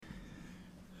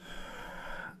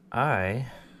I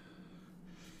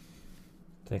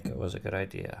think it was a good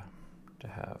idea to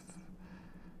have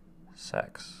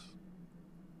sex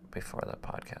before the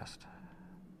podcast.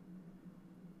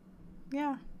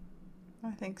 Yeah,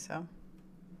 I think so.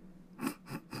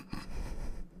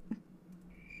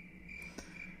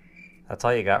 That's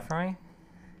all you got for me?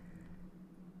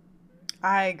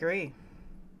 I agree.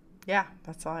 Yeah,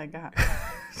 that's all I got.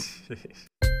 You're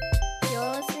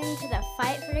listening to the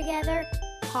Fight for Together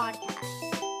podcast.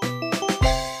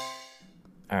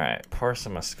 All right, pour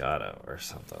some Moscato or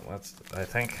something. I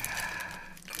think,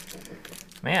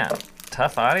 man,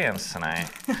 tough audience tonight.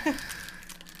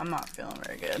 I'm not feeling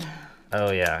very good.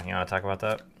 Oh, yeah. You want to talk about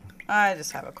that? I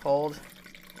just have a cold.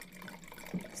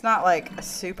 It's not like a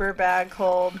super bad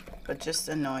cold, but just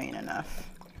annoying enough.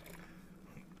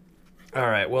 All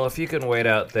right. Well, if you can wait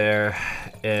out there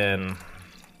in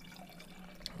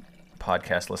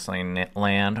podcast listening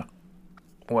land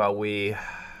while we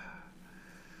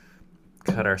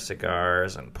cut our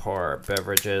cigars and pour our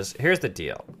beverages. Here's the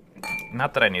deal.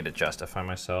 Not that I need to justify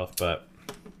myself, but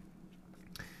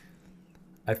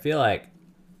I feel like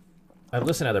I've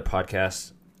listened to other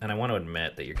podcasts, and I want to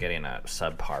admit that you're getting a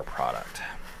subpar product.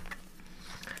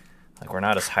 Like, we're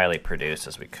not as highly produced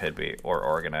as we could be or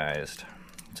organized.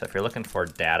 So if you're looking for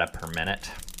data per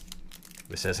minute,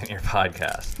 this isn't your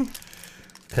podcast.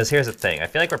 Because here's the thing. I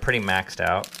feel like we're pretty maxed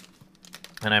out,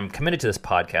 and I'm committed to this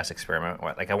podcast experiment.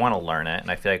 Like, I want to learn it, and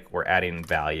I feel like we're adding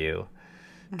value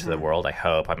to the world, I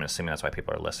hope. I'm assuming that's why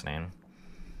people are listening.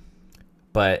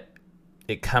 But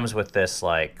it comes with this,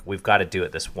 like, we've got to do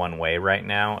it this one way right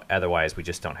now. Otherwise, we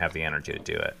just don't have the energy to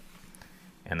do it.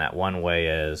 And that one way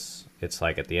is, it's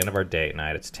like at the end of our date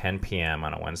night, it's 10 p.m.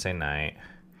 on a Wednesday night.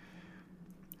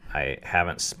 I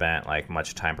haven't spent, like,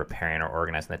 much time preparing or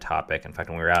organizing the topic. In fact,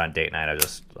 when we were out on date night, I was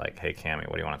just like, hey, Cammie,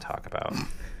 what do you want to talk about?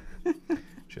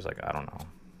 She was like, I don't know.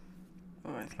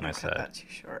 Oh, I think And I I cut said- that too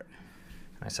short.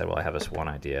 And I said, well, I have this one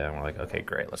idea. And we're like, okay,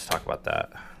 great. Let's talk about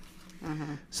that.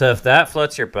 Mm-hmm. So if that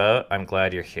floats your boat, I'm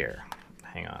glad you're here.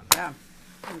 Hang on. Yeah,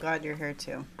 I'm glad you're here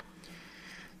too.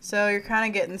 So you're kind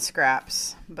of getting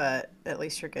scraps, but at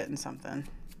least you're getting something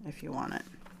if you want it.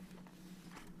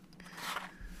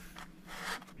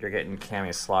 You're getting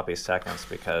Cammie's sloppy seconds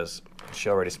because she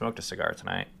already smoked a cigar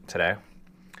today.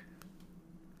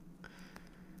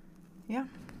 Yeah,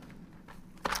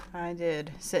 I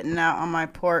did. Sitting out on my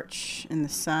porch in the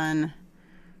sun,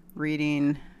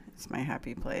 reading. It's my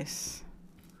happy place.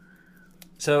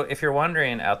 So if you're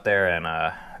wondering out there in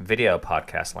video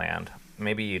podcast land,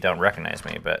 maybe you don't recognize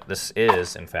me, but this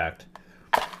is, in fact,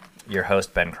 your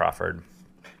host, Ben Crawford.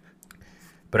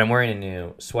 But I'm wearing a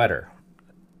new sweatshirt,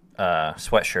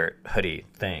 hoodie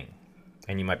thing.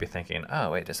 And you might be thinking,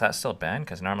 oh, wait, is that still Ben?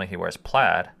 Because normally he wears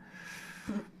plaid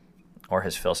or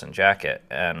his Filson jacket.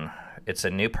 And it's a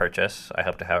new purchase. I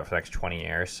hope to have it for the next 20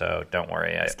 years, so don't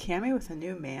worry. Is Cammie with a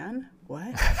new man?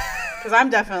 What? Because I'm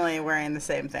definitely wearing the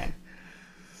same thing.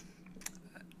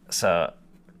 So,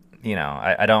 you know,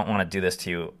 I don't want to do this to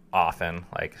you often,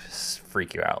 like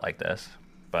freak you out like this.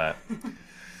 But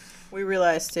We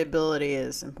realize stability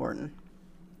is important.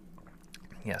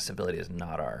 yeah, stability is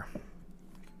not our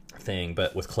thing,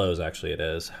 but with clothes, actually, it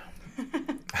is.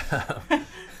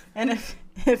 And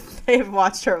if they've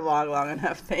watched our vlog long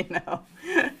enough, they know.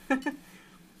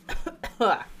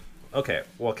 Okay,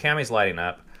 well, Cammie's lighting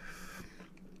up.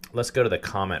 Let's go to the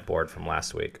comment board from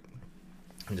last week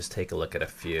and just take a look at a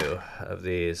few of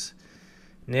these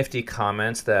nifty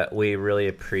comments that we really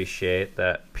appreciate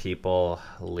that people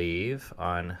leave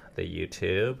on the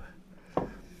YouTube.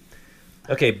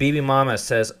 Okay, BB Mama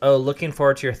says, oh, looking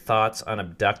forward to your thoughts on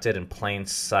Abducted in Plain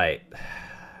Sight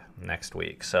next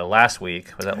week. So last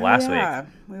week, was it last week? Yeah,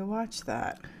 we watched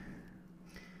that.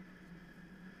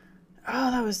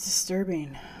 Oh, that was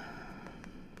disturbing.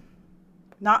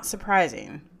 Not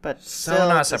surprising, but So still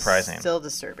not surprising. Still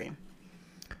disturbing.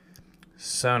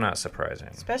 So not surprising.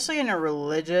 Especially in a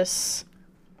religious,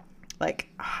 like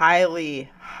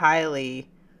highly, highly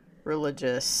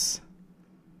religious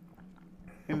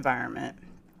environment.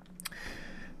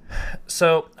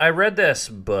 So I read this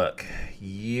book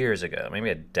years ago,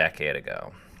 maybe a decade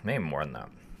ago, maybe more than that.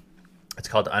 It's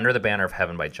called Under the Banner of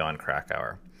Heaven by Jon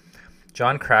Krakauer.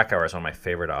 Jon Krakauer is one of my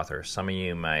favorite authors. Some of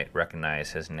you might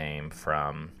recognize his name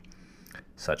from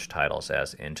such titles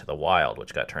as Into the Wild,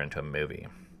 which got turned into a movie.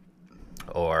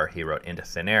 Or he wrote Into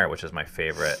Thin Air, which is my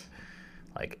favorite,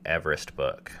 like, Everest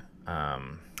book.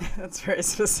 That's very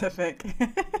specific.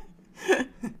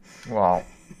 Well,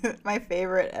 My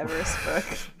favorite Everest book.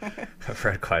 I've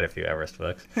read quite a few Everest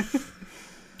books.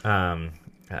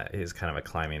 He's kind of a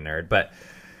climbing nerd. But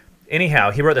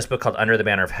anyhow, he wrote this book called Under the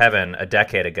Banner of Heaven a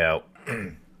decade ago.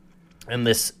 and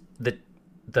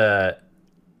the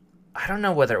I don't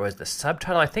know whether it was the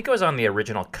subtitle. I think it was on the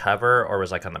original cover or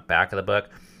was like on the back of the book.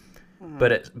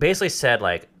 But it basically said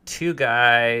like 2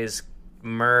 guys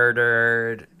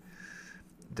murdered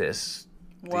this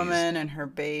woman and her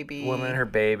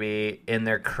baby in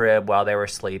their crib while they were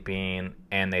sleeping,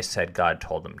 and they said God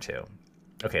told them to.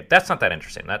 Okay, that's not that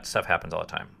interesting. That stuff happens all the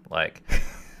time. Like,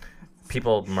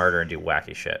 people murder and do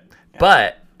wacky shit. Yeah.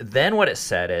 But then what it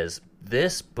said is,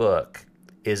 this book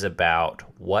is about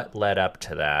what led up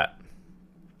to that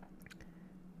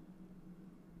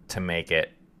to make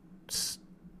it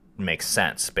make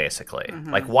sense, basically.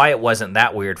 Like, why it wasn't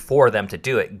that weird for them to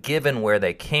do it, given where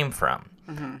they came from.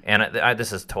 And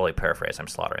this is totally paraphrased. I'm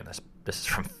slaughtering this. This is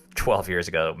from 12 years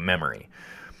ago, memory.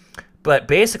 But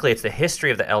basically, it's the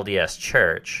history of the LDS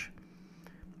Church,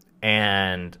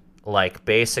 and like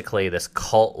basically this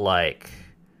cult-like.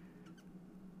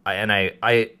 And I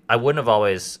wouldn't have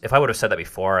always, if I would have said that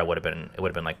before, it would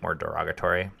have been like more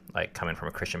derogatory. Like, coming from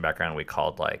a Christian background, we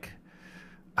called like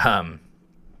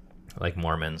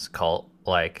Mormons cult,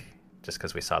 like, just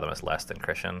because we saw them as less than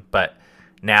Christian. But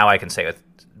now I can say with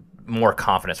more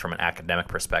confidence from an academic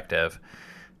perspective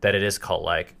that it is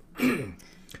cult-like. And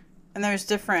there's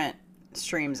different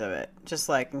streams of it, just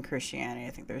like in Christianity. I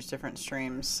think there's different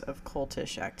streams of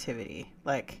cultish activity.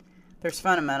 Like, there's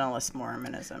fundamentalist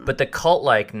Mormonism. But the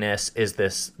cult-likeness is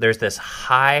there's this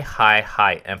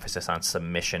high emphasis on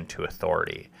submission to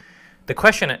authority. The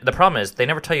problem is they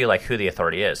never tell you like who the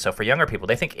authority is. So for younger people,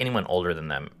 they think anyone older than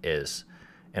them is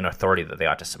an authority that they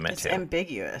ought to submit to. It's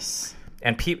ambiguous.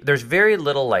 And there's very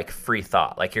little like free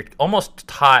thought. Like, you're almost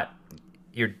taught,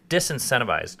 you're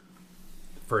disincentivized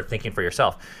for thinking for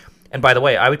yourself. And by the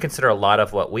way, I would consider a lot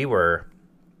of what we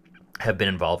have been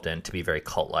involved in to be very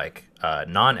cult-like,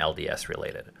 non-LDS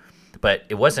related. But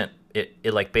it wasn't. It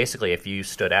like basically, if you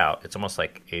stood out, it's almost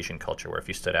like Asian culture, where if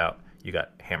you stood out, you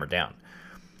got hammered down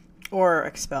or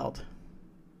expelled,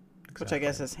 which I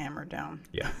guess is hammered down.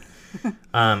 Yeah.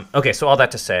 Okay, so all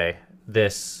that to say,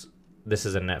 this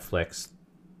is a Netflix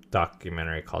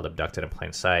documentary called Abducted in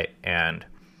Plain Sight, and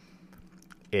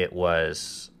it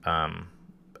was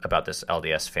about this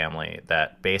LDS family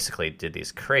that basically did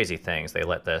these crazy things. They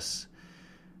let this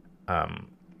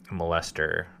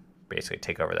molester basically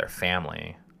take over their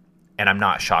family, and I'm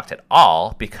not shocked at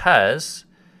all because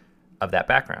of that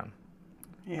background.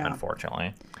 Yeah.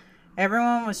 Unfortunately.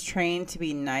 Everyone was trained to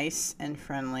be nice and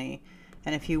friendly,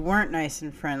 and if you weren't nice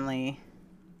and friendly,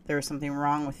 there was something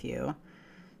wrong with you.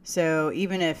 So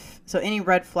any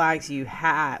red flags you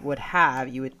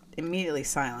would immediately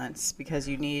silence because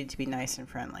you needed to be nice and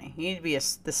friendly. You need to be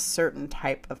this certain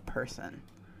type of person.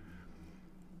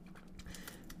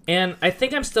 And I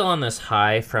think I'm still on this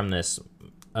high from this.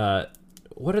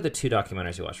 What are the 2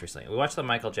 documentaries you watched recently? We watched the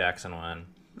Michael Jackson one,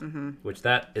 which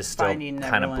that is still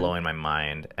kind of blowing my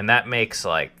mind, and that makes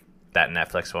like that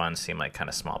Netflix one seem like kind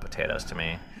of small potatoes to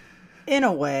me. In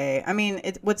a way. I mean,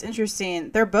 what's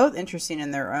interesting, they're both interesting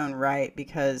in their own right,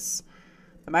 because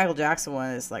the Michael Jackson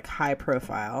one is like high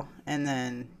profile, and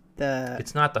then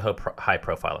it's not the high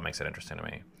profile that makes it interesting to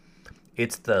me.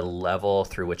 It's the level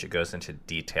through which it goes into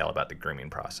detail about the grooming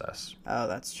process. Oh,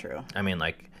 that's true. I mean,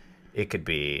 like, it could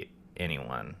be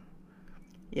anyone.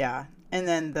 Yeah. And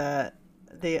then the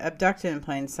Abducted in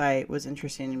Plain Sight was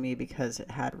interesting to me because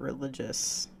it had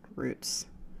religious roots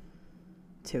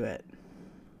to it.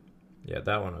 Yeah,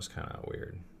 that one was kind of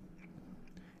weird.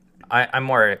 I'm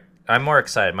more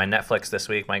excited. My Netflix this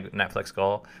week, my Netflix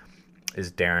goal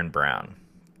is Darren Brown.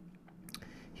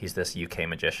 He's this UK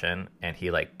magician, and he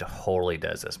like totally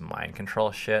does this mind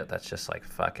control shit that's just like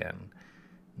fucking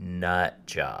nut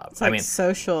job. It's like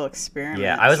social experiments.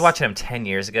 Yeah, I was watching him 10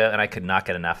 years ago, and I could not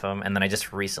get enough of him. And then I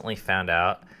just recently found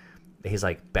out that he's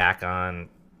like back on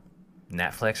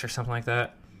Netflix or something like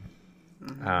that.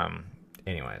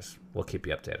 Anyways, we'll keep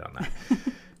you updated on that.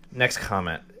 Next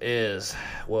comment is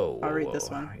whoa. I'll read this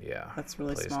one. Yeah, that's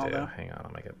really small though. Hang on,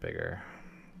 I'll make it bigger.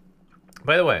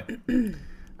 By the way,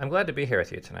 I'm glad to be here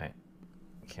with you tonight,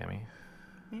 Cami.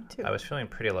 Me too. I was feeling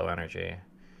pretty low energy.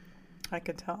 I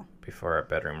could tell. Before our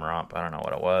bedroom romp, I don't know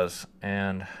what it was,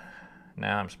 and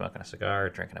now I'm smoking a cigar,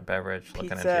 drinking a beverage, Pizza,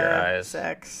 looking into your eyes.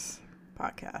 Sex,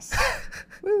 podcast.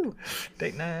 Woo!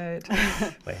 Date night.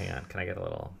 Wait, hang on. Can I get a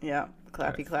little? Yeah,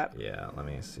 clappy clap. Yeah, let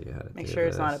me see how to Make do sure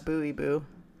this. It's not a booey boo.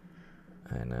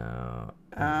 I know.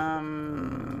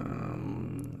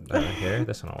 Here,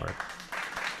 this one will work.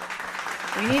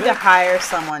 We need to hire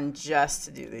someone just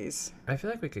to do these. I feel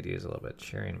like we could use a little bit of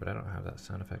cheering, but I don't have that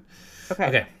sound effect.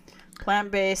 Okay.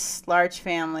 Plant-based large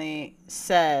family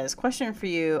says, question for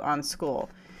you on school.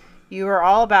 You are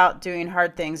all about doing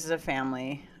hard things as a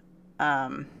family.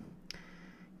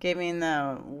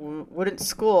 wouldn't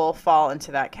school fall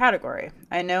into that category?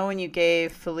 I know when you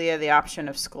gave Falia the option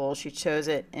of school, she chose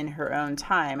it in her own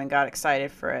time and got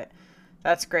excited for it.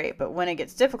 That's great, but when it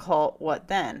gets difficult, what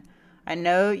then? I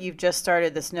know you've just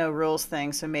started this no rules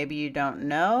thing, so maybe you don't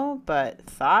know, but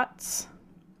thoughts?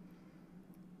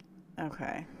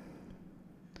 Okay.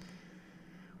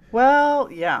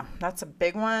 Well, yeah, that's a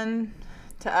big one.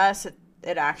 To us,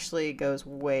 it actually goes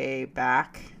way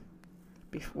back,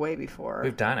 way before.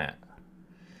 We've done it.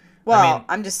 Well,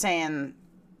 I'm just saying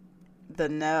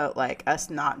like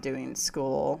us not doing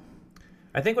school.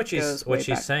 I think what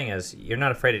she's saying is you're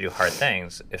not afraid to do hard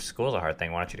things. If school's a hard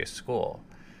thing, why don't you do school?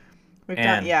 We've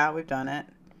done it.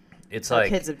 It's Our like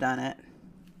kids have done it.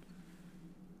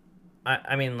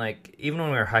 I mean, like, even when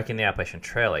we were hiking the Appalachian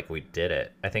Trail, like, we did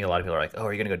it. I think a lot of people are like, oh,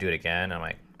 are you going to go do it again? And I'm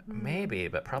like, maybe,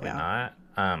 but probably not.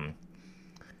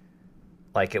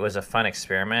 Like, it was a fun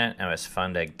experiment, and it was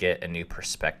fun to get a new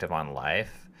perspective on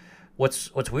life.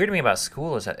 What's weird to me about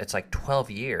school is that it's like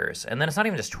 12 years, and then it's not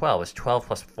even just 12. It's 12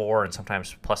 plus 4, and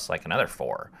sometimes plus, like, another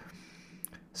 4.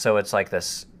 So it's like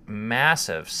this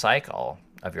massive cycle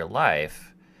of your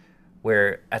life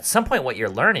where at some point what you're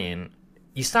learning,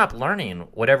 you stop learning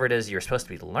whatever it is you're supposed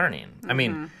to be learning. I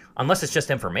mean, unless it's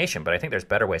just information, but I think there's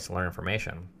better ways to learn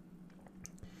information.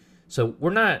 So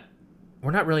we're not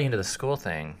really into the school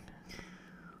thing.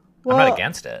 Well, I'm not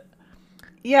against it.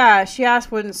 Yeah, she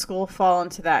asked, wouldn't school fall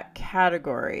into that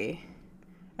category?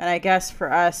 And I guess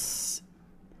for us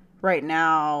right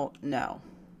now, no.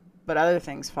 But other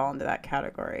things fall into that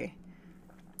category.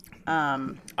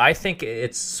 I think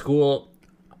it's school.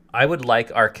 I would like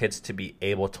our kids to be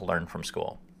able to learn from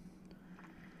school.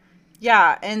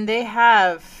 Yeah, and they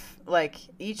have, like,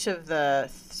 each of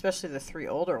especially the 3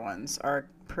 older ones, are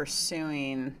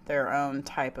pursuing their own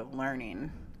type of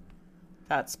learning.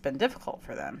 That's been difficult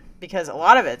for them because a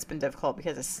lot of it's been difficult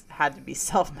because it's had to be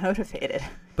self-motivated.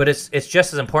 But it's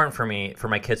just as important for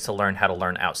my kids to learn how to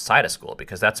learn outside of school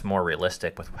because that's more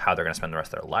realistic with how they're going to spend the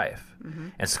rest of their life. Mm-hmm.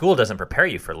 And school doesn't prepare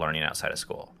you for learning outside of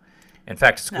school. In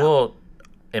fact, school,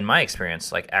 in my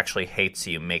experience, like actually hate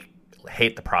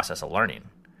the process of learning.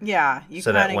 Yeah, you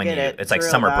so that when it's like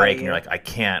summer break and you're like, I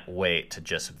can't wait to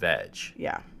just veg.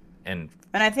 Yeah, and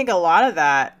I think a lot of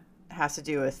that has to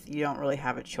do with you don't really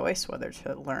have a choice whether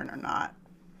to learn or not.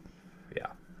 Yeah.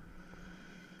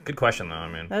 Good question, though.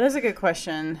 I mean, that is a good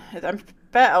question. I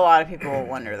bet a lot of people will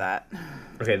wonder that.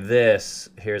 Okay,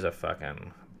 here's a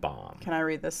fucking bomb. Can I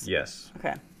read this? Yes.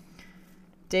 Okay.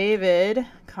 David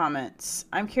comments,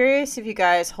 I'm curious if you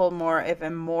guys hold more of a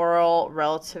moral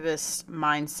relativist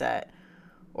mindset,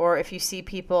 or if you see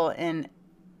people in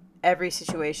every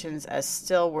situations as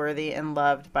still worthy and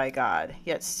loved by God,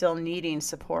 yet still needing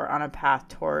support on a path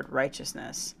toward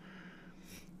righteousness.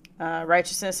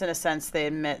 Righteousness in a sense they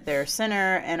admit they're a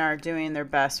sinner and are doing their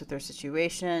best with their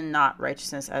situation, not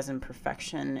righteousness as in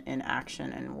perfection in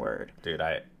action and word. Dude,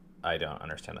 I don't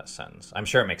understand that sentence. I'm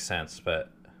sure it makes sense,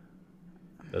 but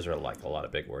those are like a lot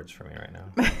of big words for me right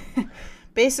now.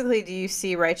 Basically, do you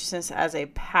see righteousness as a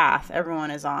path everyone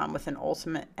is on with an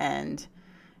ultimate end?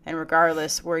 And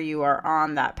regardless where you are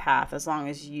on that path, as long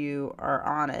as you are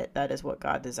on it, that is what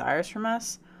God desires from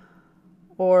us?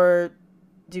 Or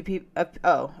do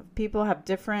people have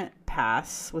different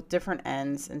paths with different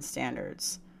ends and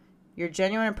standards? Your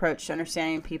genuine approach to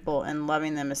understanding people and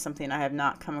loving them is something I have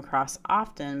not come across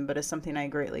often, but is something I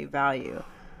greatly value.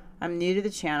 I'm new to the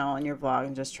channel and your vlog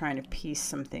and just trying to piece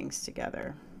some things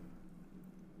together.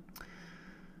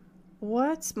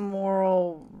 What's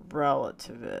moral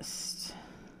relativist?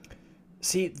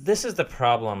 See, this is the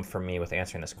problem for me with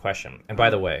answering this question. And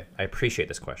by the way, I appreciate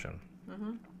this question.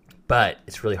 Mm-hmm. But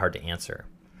it's really hard to answer.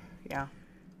 Yeah.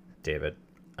 David.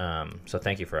 So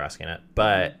thank you for asking it.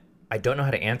 But I don't know how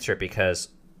to answer it because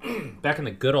back in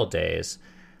the good old days,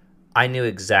 I knew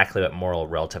exactly what moral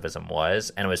relativism was.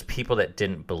 And it was people that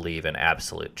didn't believe in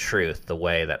absolute truth the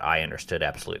way that I understood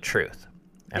absolute truth.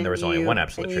 And there was only one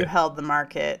absolute truth. And you held the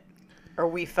market. Or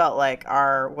we felt like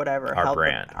our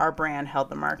brand held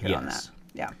the market on that.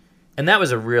 Yeah. And that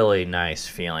was a really nice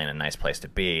feeling, a nice place to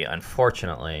be.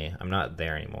 Unfortunately, I'm not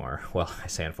there anymore. Well, I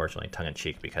say unfortunately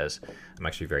tongue-in-cheek because I'm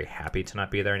actually very happy to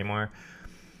not be there anymore.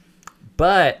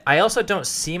 But I also don't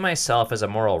see myself as a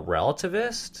moral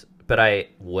relativist, but I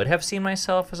would have seen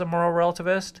myself as a moral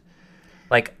relativist.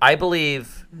 Like, I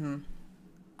believe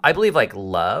like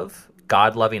love,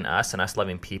 God loving us and us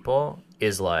loving people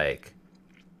is like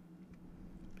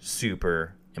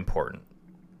super important.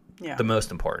 Yeah. The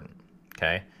most important.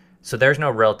 Okay? So there's no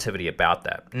relativity about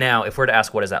that. Now, if we're to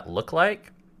ask what does that look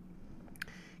like?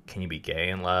 Can you be gay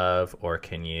in love? Or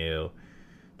can you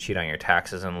cheat on your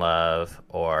taxes in love,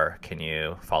 or can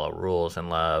you follow rules in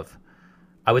love?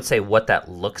 I would say what that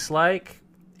looks like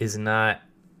is not,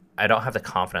 I don't have the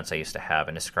confidence I used to have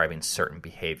in describing certain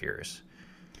behaviors.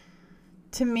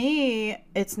 To me,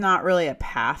 it's not really a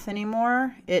path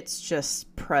anymore. It's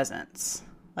just presence.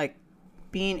 Like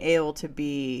being able to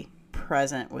be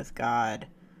present with God,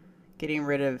 getting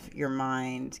rid of your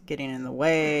mind, getting in the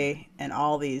way, and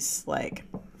all these like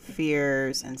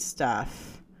fears and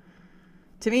stuff.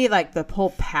 To me, like the whole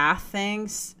path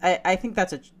things, I think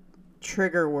that's a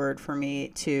trigger word for me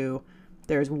to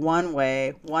there's one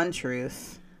way, one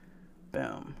truth.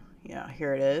 Boom. Yeah,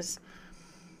 here it is.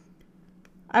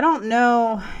 I don't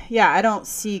know. Yeah, I don't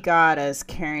see God as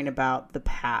caring about the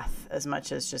path as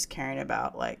much as just caring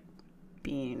about like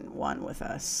being one with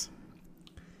us.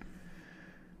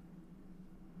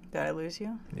 Did I lose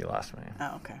you? You lost me.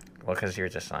 Oh, okay. Well, because you're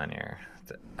just on your...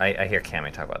 I hear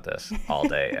Cammie talk about this all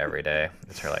day, every day.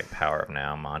 It's her like power of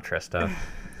now mantra stuff.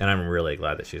 And I'm really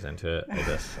glad that she's into it.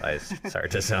 I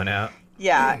started to zone out.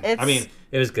 Yeah, it's... I mean,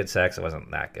 it was good sex. It wasn't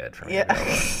that good for me Yeah.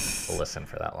 to listen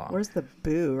for that long. Where's the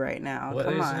boo right now? Well,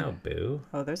 Come there's on. no boo.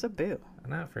 Oh, there's a boo.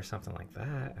 Not for something like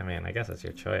that. I mean, I guess that's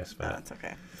your choice, No, but... it's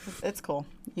okay. It's cool.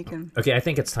 You can... Okay, I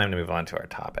think it's time to move on to our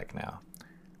topic now.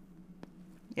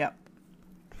 Yep.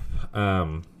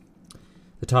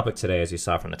 The topic today, as you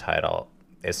saw from the title,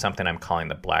 is something I'm calling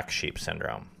the black sheep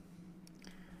syndrome.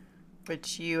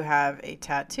 Which you have a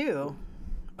tattoo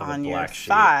Of on a your black sheep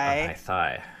thigh on my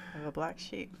thigh. of a black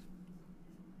sheep.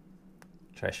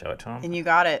 Should I show it to him? And you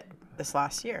got it this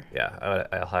last year. Yeah,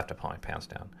 I'll have to pull my pants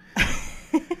down.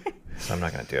 So I'm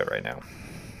not going to do it right now.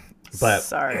 But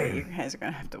Sorry, you guys are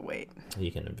going to have to wait.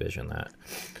 you can envision that.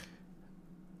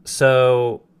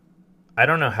 So I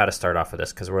don't know how to start off with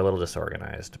this because we're a little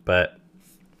disorganized, but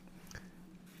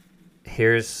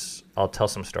I'll tell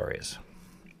some stories.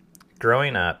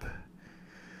 Growing up,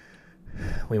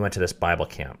 we went to this Bible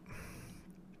camp,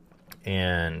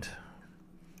 and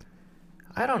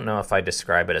I don't know if I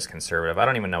describe it as conservative. I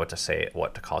don't even know what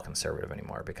to call conservative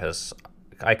anymore, because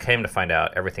I came to find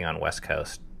out everything on West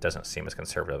Coast doesn't seem as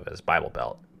conservative as Bible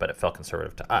Belt, but it felt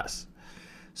conservative to us.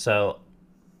 So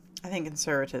I think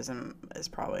conservatism is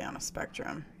probably on a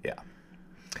spectrum. yeah.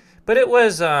 But it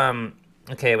was,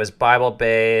 it was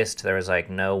Bible-based. There was like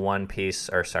no two-piece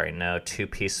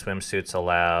swimsuits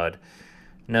allowed.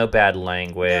 No bad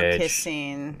language.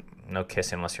 No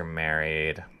kissing unless you're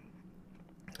married.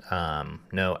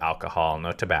 No alcohol,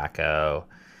 no tobacco.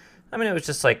 I mean, it was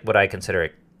just like what I consider a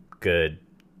good,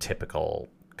 typical,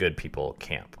 good people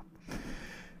camp.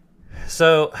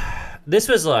 So this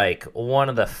was like one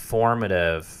of the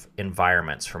formative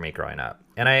environments for me growing up.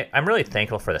 And I'm really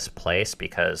thankful for this place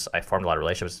because I formed a lot of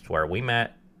relationships where we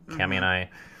met, Cammie and I.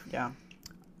 Yeah.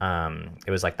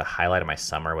 It was like the highlight of my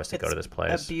summer was to go to this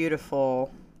place. A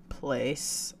beautiful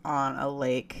place on a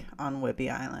lake on Whidbey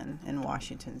Island in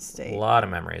Washington State. A lot of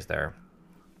memories there.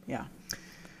 Yeah.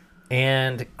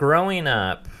 And growing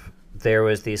up, there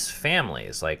was these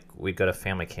families. Like, we'd go to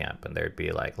family camp, and there'd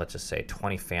be like, let's just say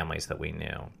 20 families that we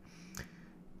knew.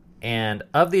 And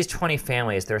of these 20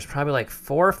 families, there's probably like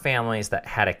 4 families that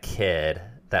had a kid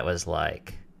that was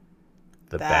like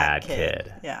the bad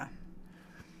kid. Yeah.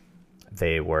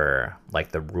 They were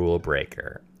like the rule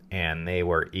breaker, and they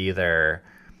were either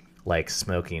like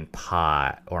smoking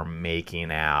pot or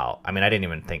making out. I mean, I didn't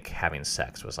even think having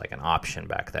sex was like an option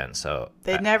back then. So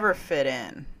They never fit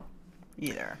in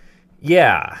either.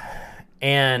 yeah.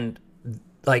 And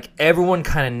like everyone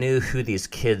kind of knew who these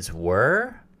kids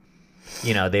were.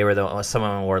 You know, they were some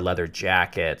of them wore leather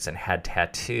jackets and had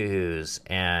tattoos,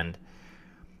 and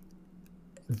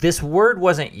this word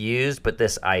wasn't used, but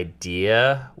this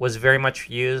idea was very much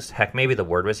used. Heck, maybe the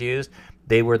word was used.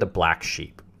 They were the black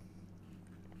sheep.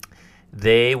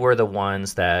 They were the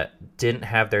ones that didn't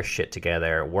have their shit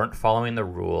together, weren't following the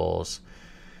rules,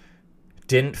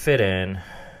 didn't fit in,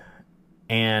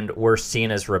 and were seen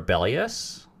as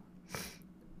rebellious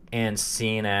and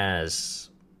seen as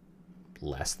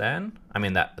less than. I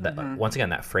mean, that once again,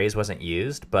 that phrase wasn't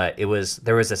used, but there was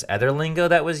this other lingo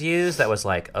that was used that was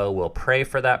like, oh, we'll pray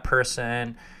for that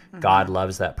person. God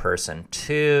loves that person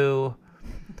too.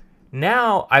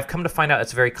 Now I've come to find out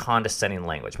it's very condescending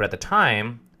language, but at the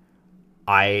time,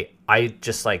 I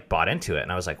just like bought into it,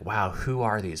 and I was like, wow, who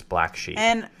are these black sheep?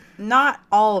 And not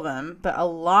all of them, but a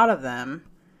lot of them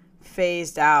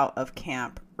phased out of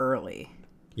camp early.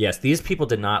 Yes, these people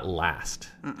did not last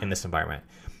in this environment.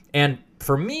 And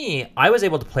for me, I was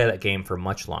able to play that game for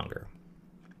much longer.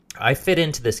 I fit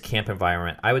into this camp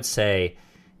environment, I would say,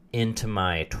 into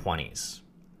my 20s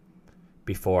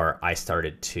before I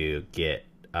started to get,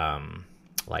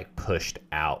 pushed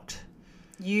out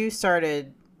You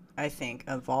started, I think,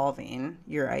 evolving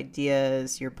your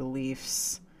ideas, your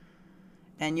beliefs,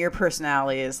 and your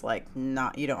personality is like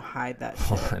not, you don't hide that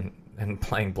shit. And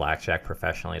playing blackjack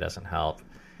professionally doesn't help.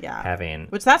 Yeah.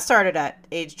 Which that started at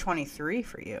age 23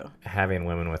 for you. Having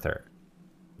women with their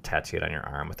tattooed on your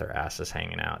arm with their asses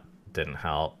hanging out didn't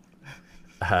help.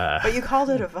 But you called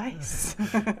it a vice.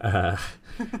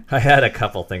 I had a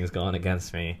couple things going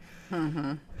against me.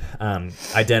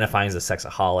 Mm-hmm. Identifying as a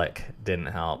sexaholic didn't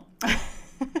help.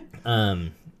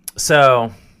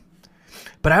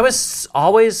 But I was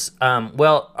always,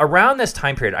 around this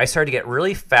time period, I started to get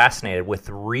really fascinated with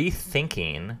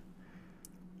rethinking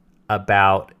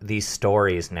about these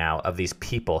stories now of these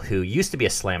people who used to be a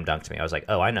slam dunk to me. I was like,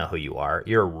 oh, I know who you are.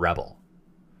 You're a rebel.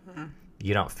 Mm-hmm.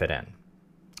 You don't fit in.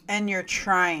 And you're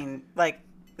trying, like,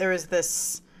 there was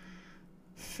this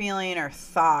feeling or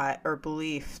thought or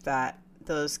belief that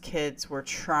those kids were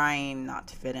trying not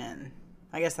to fit in.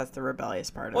 I guess that's the rebellious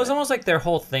part of it. It was almost like their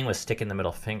whole thing was sticking the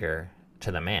middle finger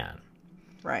to the man.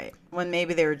 Right. When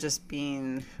maybe they were just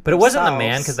being But it wasn't the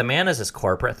man, because the man is this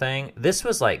corporate thing. This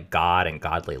was like God and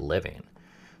godly living.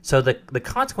 So the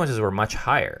consequences were much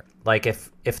higher. Like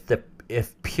if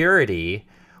purity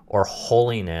or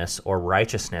holiness or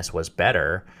righteousness was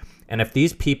better, and if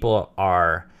these people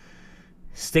are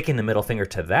sticking the middle finger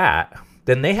to that,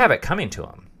 then they have it coming to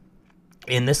them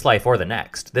in this life or the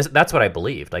next. That's what I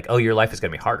believed. Like, oh, your life is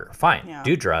going to be harder. Fine. Yeah.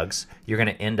 Do drugs. You're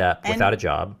going to end up without a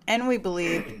job. And we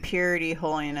believed purity,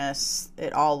 holiness,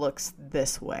 it all looks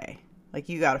this way. Like,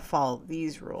 you got to follow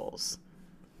these rules.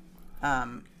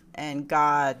 And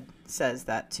God says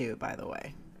that too, by the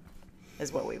way,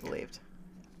 is what we believed.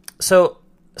 So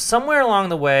somewhere along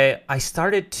the way, I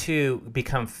started to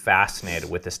become fascinated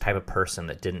with this type of person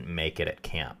that didn't make it at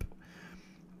camp.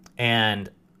 And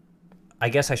I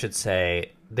guess I should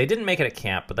say they didn't make it at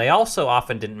camp, but they also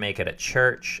often didn't make it at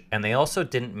church, and they also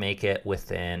didn't make it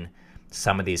within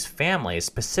some of these families,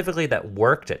 specifically that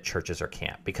worked at churches or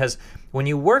camp. Because when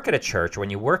you work at a church, or when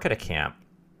you work at a camp,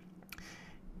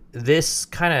 these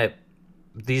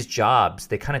jobs,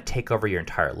 they kind of take over your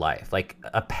entire life. Like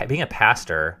being a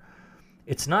pastor,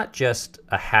 it's not just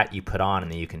a hat you put on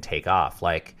and then you can take off.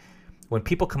 Like when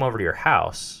people come over to your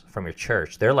house from your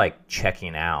church, they're like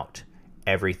checking out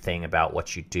everything about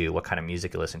what you do, what kind of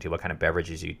music you listen to, what kind of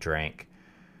beverages you drink.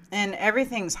 And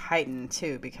everything's heightened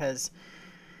too, because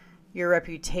your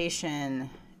reputation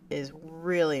is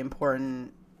really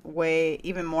important,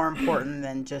 even more important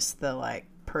than just the like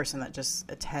person that just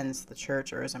attends the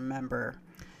church or is a member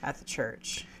at the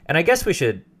church. And I guess we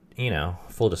should,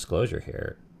 full disclosure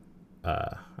here.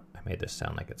 I made this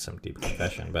sound like it's some deep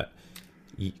confession, but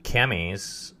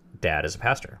Cammie's dad is a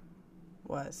pastor.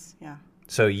 Was, yeah.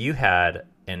 So you had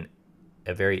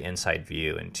a very inside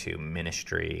view into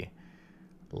ministry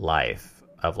life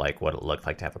of like what it looked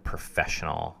like to have a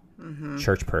professional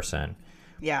church person.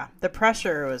 Yeah, the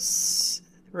pressure was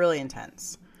really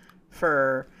intense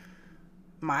for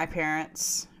my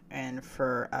parents and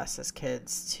for us as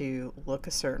kids to look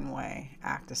a certain way,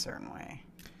 act a certain way.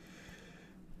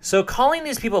 So calling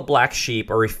these people black sheep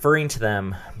or referring to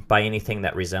them by anything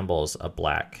that resembles a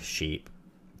black sheep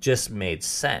just made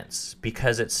sense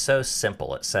because it's so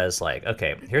simple. It says like,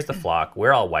 okay, here's the flock.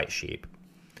 We're all white sheep.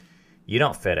 You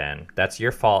don't fit in. That's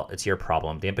your fault. It's your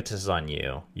problem. The impetus is on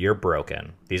you. You're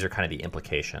broken. These are kind of the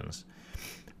implications.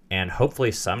 And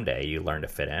hopefully someday you learn to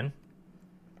fit in.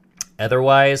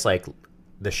 Otherwise, like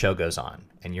the show goes on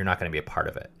and you're not going to be a part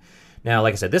of it. Now,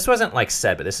 like I said, this wasn't like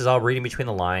said, but this is all reading between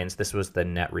the lines. This was the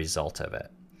net result of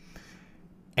it.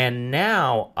 And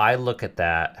now I look at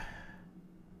that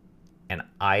and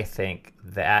I think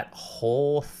that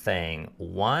whole thing,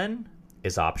 one,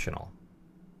 is optional.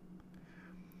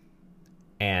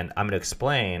 And I'm going to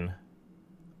explain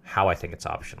how I think it's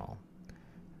optional.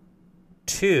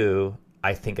 Two,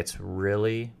 I think it's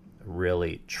really,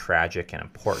 really tragic and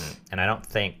important. And I don't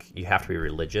think you have to be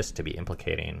religious to be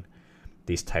implicating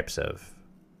these types of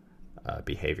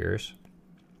behaviors.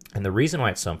 And the reason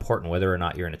why it's so important, whether or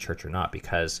not you're in a church or not,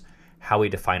 because how we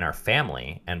define our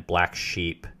family and black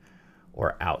sheep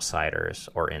or outsiders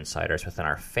or insiders within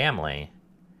our family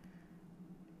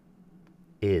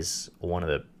is one of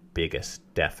the biggest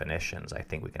definitions I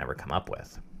think we can ever come up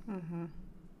with. Mm-hmm.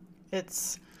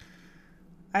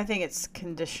 I think it's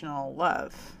conditional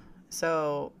love.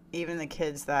 So even the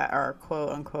kids that are quote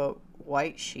unquote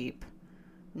white sheep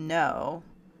know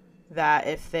that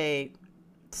if they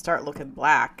start looking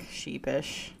black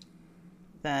sheepish,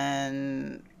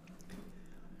 then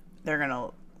they're going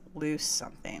to lose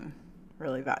something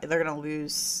really valuable. They're going to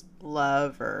lose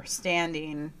love or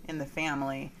standing in the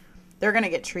family. They're going to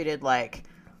get treated like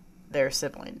their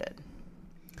sibling did.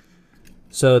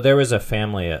 So there was a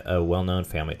family, a well-known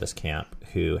family at this camp,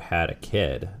 who had a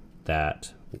kid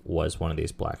that was one of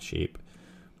these black sheep.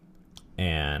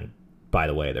 And by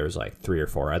the way, there was like 3 or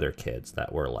 4 other kids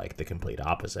that were like the complete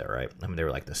opposite, right? I mean, they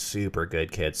were like the super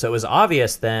good kids. So it was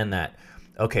obvious then that,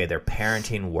 okay, their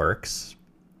parenting works.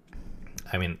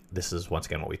 I mean, this is once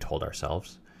again what we told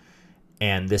ourselves.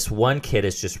 And this one kid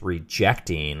is just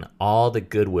rejecting all the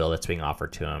goodwill that's being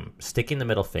offered to him, sticking the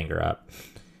middle finger up,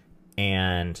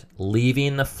 and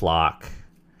leaving the flock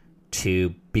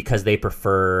because they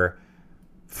prefer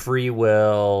free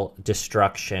will,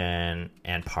 destruction,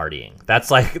 and partying. That's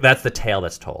the tale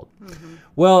that's told. Mm-hmm.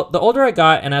 Well, the older I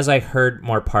got, and as I heard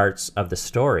more parts of the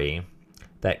story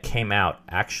that came out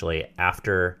actually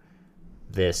after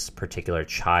this particular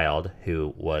child,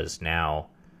 who was now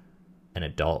an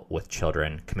adult with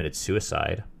children, committed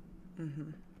suicide,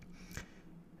 mm-hmm.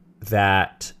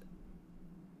 that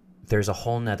there's a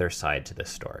whole nother side to this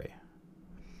story.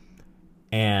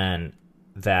 And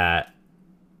that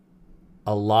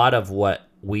a lot of what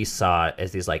we saw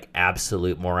as these like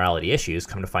absolute morality issues,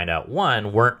 come to find out,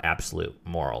 one, weren't absolute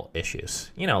moral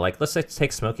issues. You know, like let's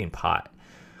take smoking pot.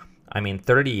 I mean,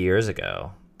 30 years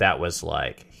ago, that was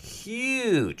like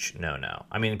huge no.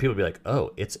 I mean, people would be like,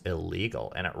 oh, it's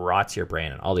illegal and it rots your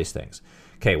brain and all these things.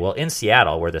 Okay, well, in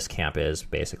Seattle, where this camp is,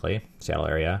 basically, Seattle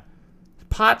area,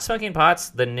 smoking pot's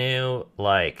the new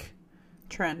like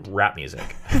trend rap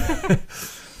music.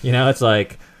 You know, it's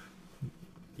like,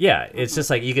 yeah, it's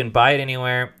just like you can buy it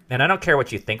anywhere, and I don't care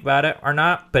what you think about it or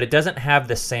not, but it doesn't have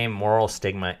the same moral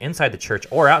stigma inside the church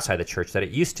or outside the church that it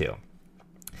used to.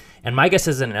 And my guess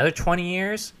is in another 20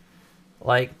 years,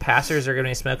 like pastors are going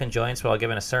to be smoking joints while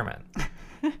giving a sermon.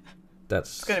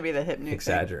 That's it's going to be the hip new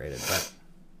exaggerated, thing.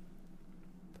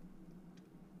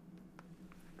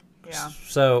 But yeah.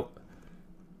 So,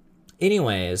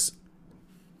 anyways,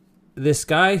 this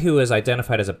guy who is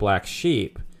identified as a black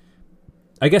sheep,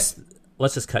 I guess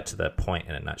let's just cut to the point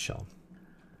in a nutshell.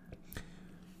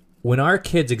 When our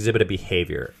kids exhibit a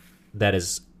behavior that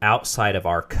is outside of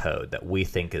our code that we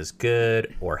think is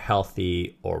good or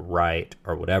healthy or right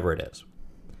or whatever it is,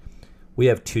 we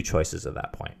have 2 choices at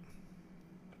that point.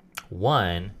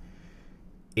 One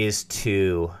is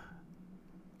to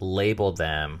label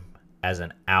them as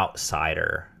an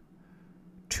outsider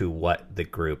to what the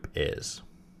group is.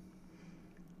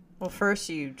 Well, first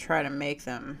you try to make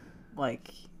them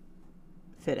like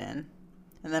fit in,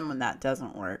 and then when that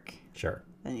doesn't work, sure,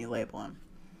 then you label them.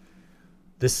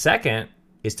 The second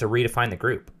is to redefine the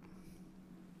group.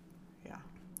 Yeah.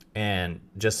 And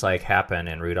just like happened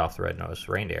in Rudolph the Red-Nosed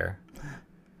Reindeer,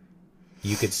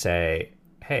 you could say,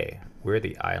 hey, we're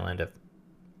the island of,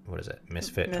 what is it,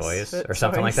 Misfit Toys or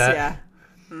something like that. Yeah.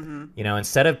 Mm-hmm. You know,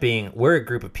 instead of being, we're a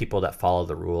group of people that follow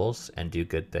the rules and do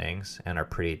good things and are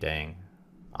pretty dang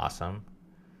awesome.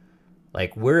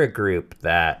 Like, we're a group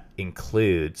that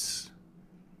includes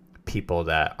people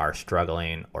that are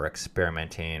struggling or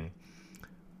experimenting,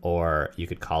 or you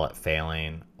could call it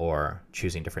failing, or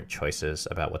choosing different choices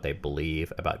about what they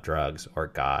believe about drugs or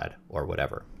God or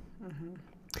whatever. Mm-hmm.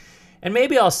 And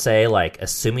maybe I'll say, like,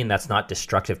 assuming that's not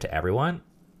destructive to everyone,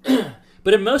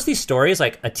 but in most of these stories,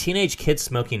 like a teenage kid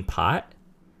smoking pot,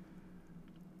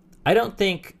 I don't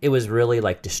think it was really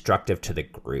like destructive to the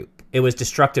group. It was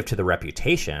destructive to the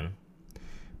reputation,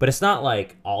 but it's not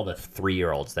like all the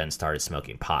 3-year-olds then started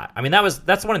smoking pot. I mean,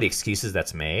 that's one of the excuses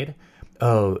that's made.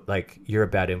 Oh, like you're a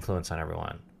bad influence on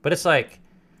everyone. But it's like,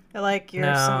 you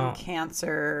have some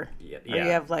cancer, yeah. or you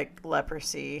have like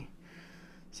leprosy,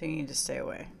 so you need to stay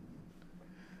away.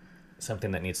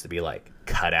 Something that needs to be like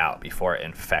cut out before it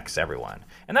infects everyone.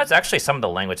 And that's actually some of the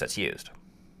language that's used.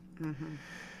 Mm-hmm.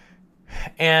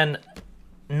 And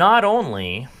not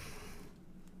only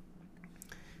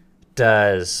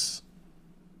does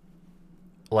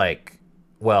like,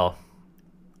 well,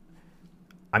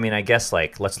 I mean, I guess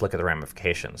like, let's look at the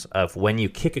ramifications of when you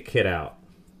kick a kid out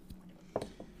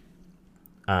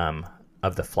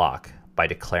of the flock by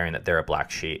declaring that they're a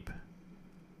black sheep,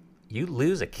 you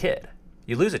lose a kid.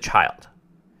 You lose a child.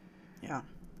 Yeah.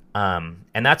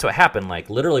 And that's what happened, like,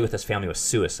 literally with this family was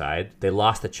suicide. They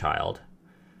lost the child.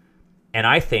 And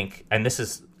I think, and this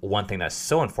is one thing that's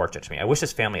so unfortunate to me, I wish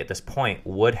this family at this point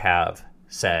would have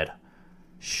said,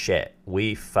 shit,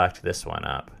 we fucked this one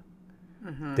up.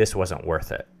 Mm-hmm. This wasn't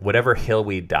worth it. Whatever hill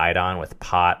we died on with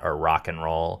pot or rock and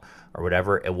roll or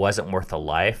whatever, it wasn't worth the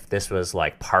life. This was,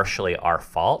 like, partially our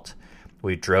fault.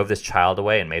 We drove this child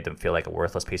away and made them feel like a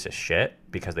worthless piece of shit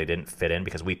because they didn't fit in,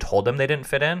 because we told them they didn't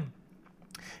fit in.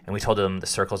 And we told them the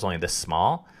circle's only this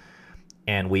small.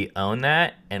 And we own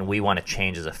that, and we want to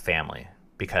change as a family.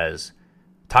 Because,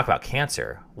 talk about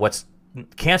cancer, what's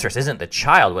cancerous isn't the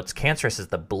child. What's cancerous is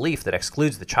the belief that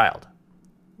excludes the child.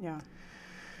 Yeah.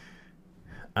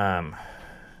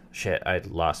 Shit, I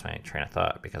lost my train of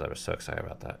thought because I was so excited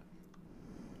about that.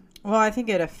 Well, I think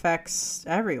it affects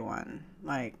everyone,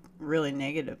 like really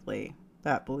negatively,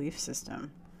 that belief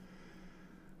system.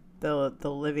 The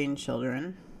living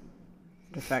children,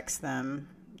 it affects them.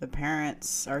 The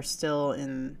parents are still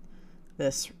in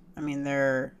this, I mean,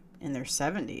 they're in their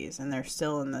 70s and they're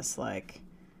still in this like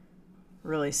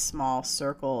really small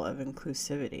circle of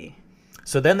inclusivity.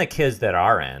 So then the kids that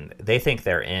are in, they think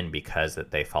they're in because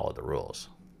that they follow the rules.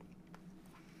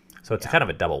 So it's kind of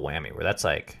a double whammy where that's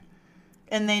like...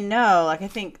 And they know, like I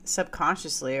think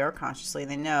subconsciously or consciously,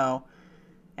 they know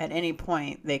at any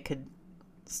point they could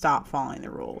stop following the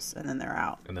rules and then they're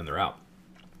out.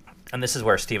 And this is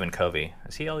where Stephen Covey,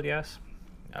 is he LDS?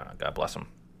 I don't know, God bless him,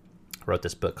 wrote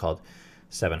this book called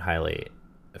 7 Highly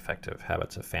Effective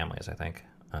Habits of Families, I think.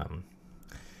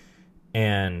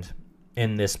 And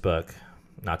in this book,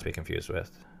 not to be confused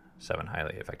with 7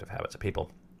 Highly Effective Habits of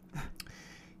People,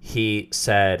 he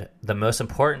said the most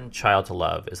important child to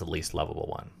love is the least lovable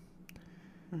one.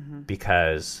 Mm-hmm.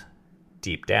 Because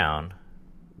deep down,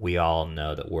 we all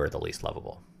know that we're the least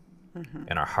lovable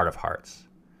in our heart of hearts.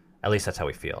 At least that's how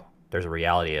we feel. There's a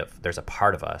reality of, there's a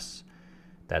part of us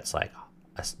that's like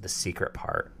the secret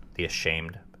part, the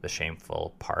ashamed, the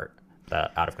shameful part,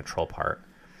 the out of control part.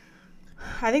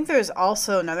 I think there's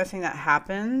also another thing that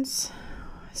happens,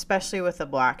 especially with the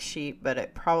black sheep, but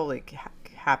it probably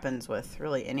happens with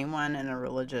really anyone in a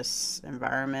religious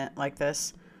environment like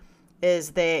this,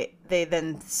 is they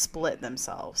then split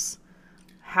themselves.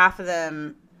 Half of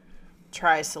them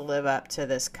tries to live up to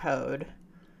this code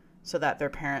so that their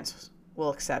parents will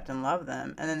accept and love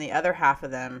them, and then the other half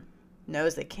of them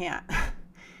knows they can't.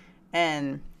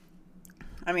 And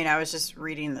I mean, I was just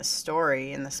reading this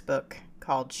story in this book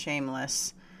called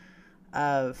Shameless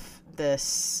of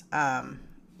this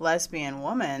lesbian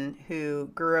woman who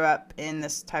grew up in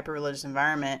this type of religious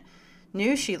environment,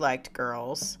 knew she liked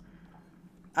girls,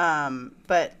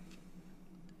 but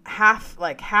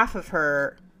half of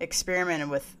her experimented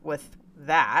with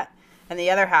that, and the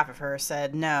other half of her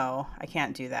said, no, I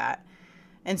can't do that.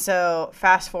 And so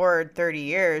fast forward 30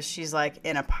 years, she's like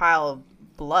in a pile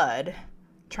of blood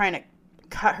trying to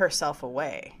cut herself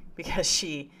away because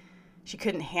she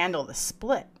couldn't handle the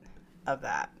split of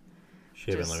that.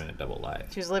 She had been living a double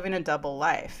life. She was living a double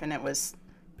life, and it was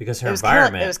because her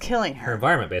environment it was killing her. Her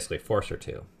environment basically forced her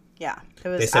to. Yeah, it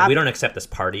was. They said we don't accept this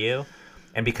part of you,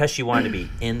 and because she wanted to be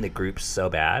in the group so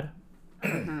bad,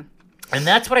 and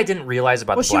that's what I didn't realize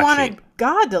about the black sheep. Well, she wanted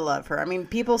God to love her. I mean,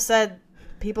 people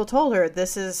told her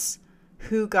this is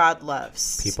who God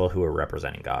loves. People who are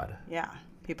representing God. Yeah,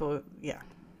 yeah.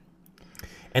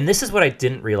 And this is what I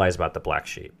didn't realize about the black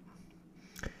sheep.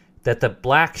 That the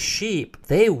black sheep,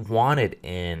 they wanted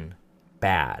in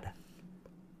bad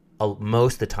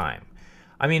most of the time.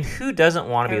 I mean, who doesn't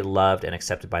want to be loved and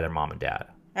accepted by their mom and dad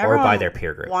or by their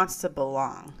peer group? Wants to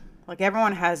belong. Like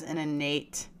everyone has an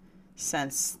innate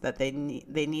sense that they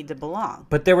need to belong.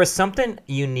 But there was something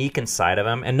unique inside of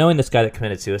him. And knowing this guy that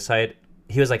committed suicide,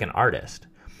 he was like an artist.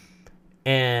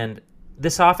 And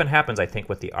this often happens, I think,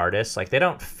 with the artists. Like they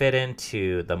don't fit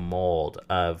into the mold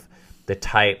of the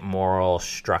tight, moral,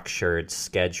 structured,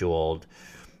 scheduled,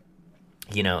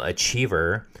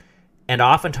 achiever. And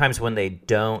oftentimes when they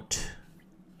don't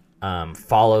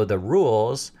follow the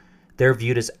rules, they're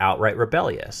viewed as outright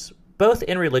rebellious, both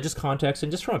in religious context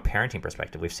and just from a parenting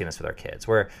perspective. We've seen this with our kids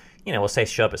where, we'll say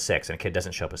show up at 6 and a kid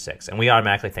doesn't show up at 6. And we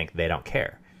automatically think they don't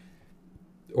care.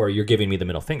 Or you're giving me the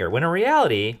middle finger. When in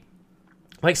reality,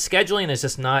 like scheduling is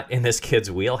just not in this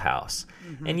kid's wheelhouse.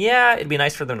 Mm-hmm. And yeah, it'd be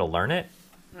nice for them to learn it.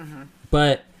 Mm-hmm.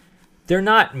 But they're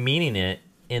not meaning it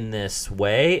in this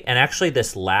way. And actually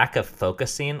this lack of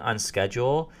focusing on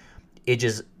schedule, it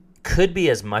just could be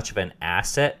as much of an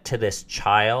asset to this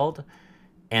child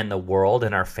and the world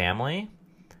and our family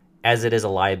as it is a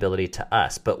liability to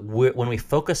us. But when we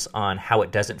focus on how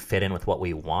it doesn't fit in with what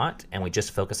we want and we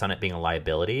just focus on it being a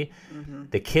liability,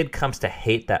 the kid comes to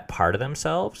hate that part of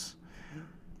themselves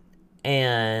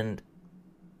and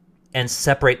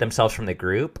separate themselves from the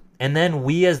group. And then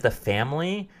we as the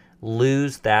family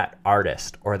lose that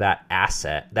artist or that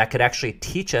asset that could actually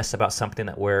teach us about something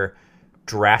that we're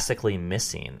drastically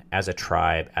missing as a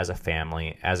tribe, as a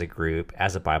family, as a group,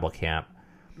 as a Bible camp.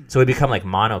 So we become like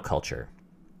monoculture.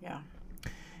 Yeah.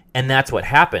 And that's what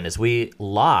happened is we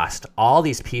lost all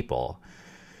these people.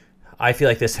 I feel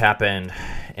like this happened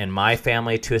in my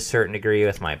family to a certain degree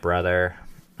with my brother.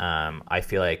 I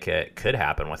feel like it could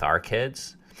happen with our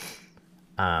kids.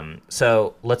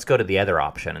 So let's go to the other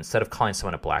option. Instead of calling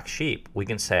someone a black sheep, we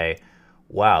can say,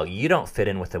 wow, you don't fit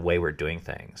in with the way we're doing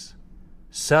things.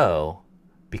 So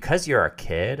because you're a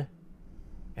kid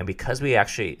and because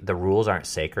the rules aren't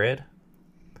sacred,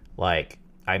 like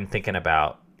I'm thinking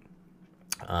about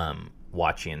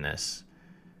watching this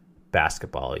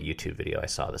basketball YouTube video I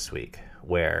saw this week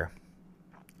where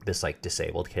this like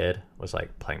disabled kid was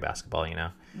like playing basketball,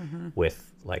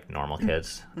 with like normal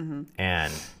kids.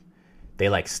 And they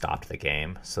like stopped the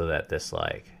game so that this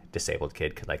like disabled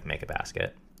kid could like make a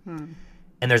basket.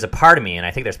 And there's a part of me, and I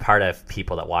think there's part of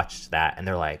people that watched that and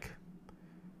they're like,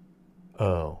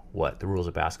 oh, what? The rules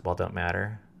of basketball don't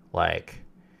matter? Like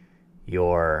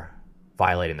you're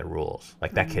violating the rules.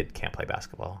 Like that kid can't play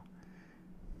basketball.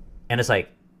 And it's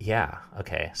like, yeah,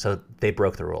 okay, so they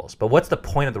broke the rules. But what's the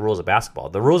point of the rules of basketball?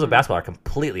 The rules of basketball are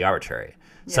completely arbitrary.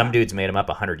 Yeah. Some dudes made them up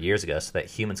 100 years ago so that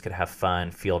humans could have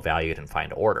fun, feel valued, and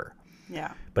find order.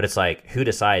 Yeah. But it's like, who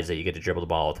decides that you get to dribble the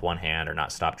ball with one hand or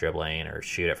not stop dribbling or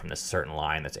shoot it from this certain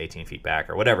line that's 18 feet back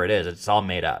or whatever it is? It's all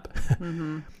made up.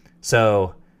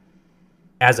 So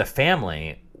as a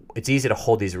family, it's easy to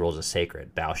hold these rules as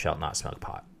sacred. Thou shalt not smoke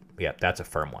pot. Yep, that's a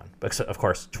firm one. But of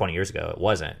course, 20 years ago, it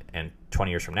wasn't. And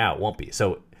 20 years from now, it won't be.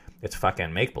 So it's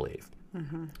fucking make-believe.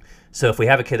 So if we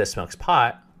have a kid that smokes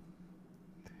pot,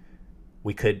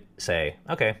 we could say,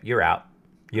 okay, you're out.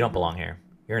 You don't belong here.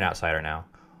 You're an outsider now.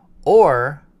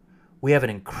 Or we have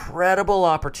an incredible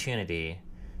opportunity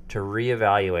to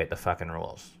reevaluate the fucking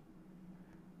rules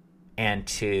and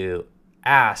to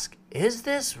ask, is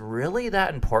this really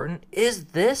that important? Is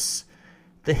this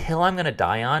the hill I'm going to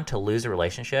die on to lose a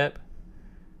relationship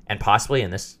and possibly in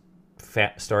this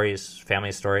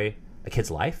family story, a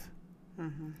kid's life?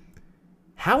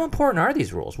 How important are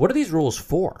these rules? What are these rules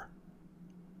for?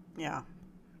 Yeah.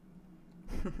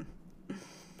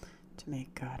 To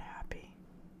make God happy.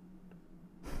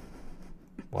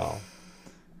 Well,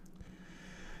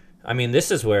 I mean, this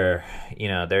is where,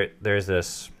 there's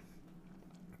this...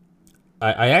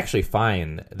 I actually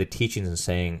find the teachings and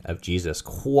saying of Jesus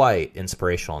quite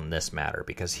inspirational in this matter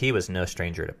because he was no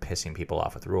stranger to pissing people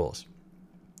off with rules.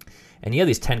 And you have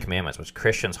these 10 commandments, which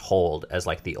Christians hold as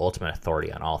like the ultimate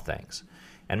authority on all things.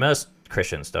 And most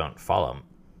Christians don't follow them.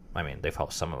 I mean, they follow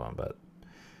some of them, but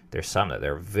there's some that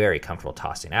they're very comfortable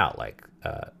tossing out, like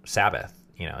Sabbath.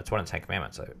 It's one of the 10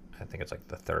 commandments. I think it's like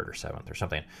the 3rd or 7th or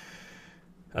something.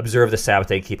 Observe the Sabbath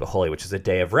day and keep it holy, which is a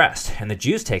day of rest. And the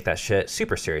Jews take that shit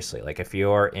super seriously. Like if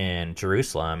you're in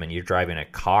Jerusalem and you're driving a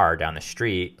car down the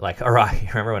street, like, all right, you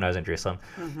remember when I was in Jerusalem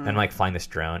and I'm like flying this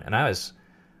drone and I was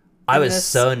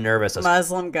so nervous.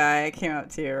 Muslim guy came up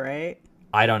to you, right?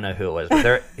 I don't know who it was,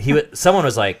 but someone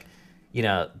was like,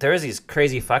 there's these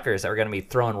crazy fuckers that were going to be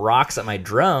throwing rocks at my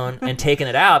drone and taking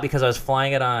it out because I was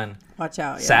flying it on Watch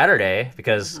out, yeah. Saturday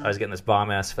because I was getting this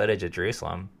bomb-ass footage of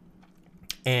Jerusalem.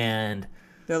 And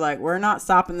they're like, we're not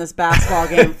stopping this basketball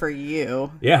game for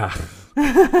you. Yeah.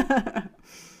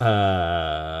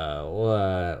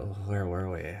 Where were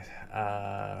we?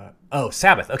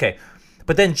 Sabbath. Okay.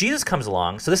 But then Jesus comes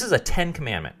along. So this is a 10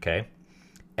 commandment, okay?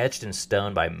 Etched in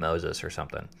stone by Moses or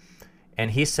something.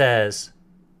 And he says,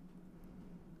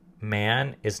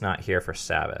 man is not here for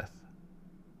Sabbath,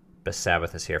 but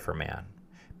Sabbath is here for man.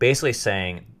 Basically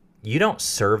saying, you don't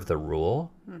serve the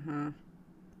rule.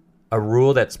 A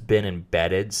rule that's been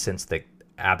embedded since the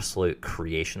absolute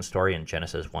creation story in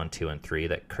Genesis 1, 2, and 3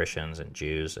 that Christians and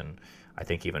Jews and I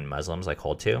think even Muslims like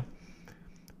hold to.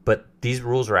 But these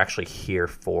rules are actually here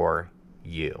for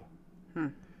you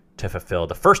to fulfill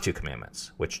the first 2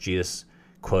 commandments, which Jesus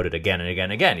quoted again and again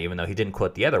and again, even though he didn't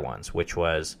quote the other ones, which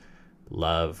was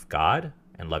love God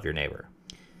and love your neighbor.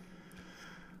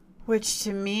 Which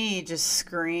to me just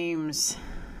screams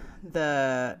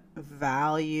the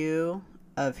value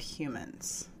of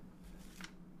humans.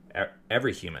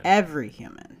 Every human.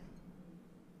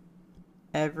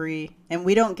 And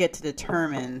we don't get to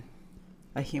determine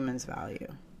a human's value.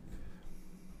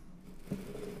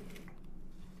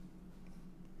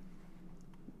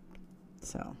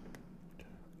 So.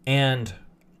 And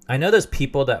I know those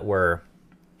people that were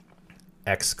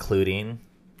excluding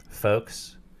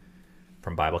folks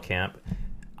from Bible camp.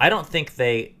 I don't think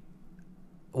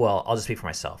well, I'll just speak for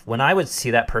myself. When I would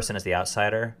see that person as the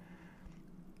outsider,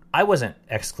 I wasn't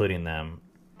excluding them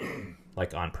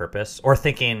like on purpose or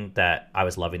thinking that I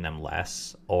was loving them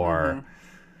less or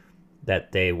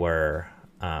that they were,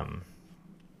 I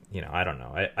don't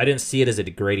know. I didn't see it as a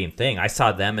degrading thing. I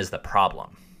saw them as the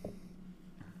problem.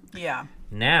 Yeah.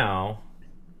 Now,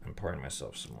 I'm pouring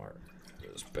myself some more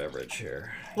of this beverage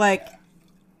here. Like,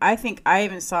 I think I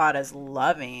even saw it as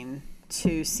loving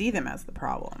to see them as the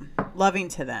problem. Loving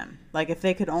to them. Like, if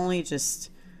they could only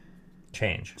just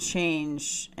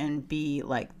change and be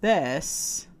like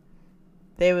this,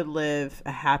 they would live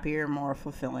a happier, more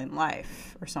fulfilling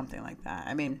life or something like that.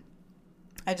 I mean,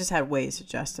 I just had ways to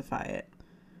justify it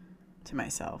to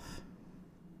myself.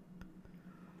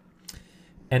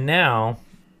 And now,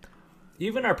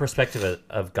 even our perspective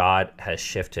of God has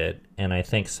shifted, and I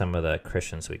think some of the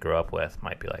Christians we grew up with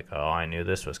might be like, oh, I knew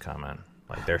this was coming.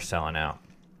 Like, they're selling out.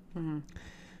 Mm-hmm.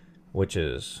 Which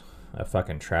is a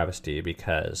fucking travesty,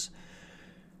 because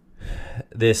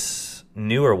this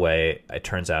newer way, it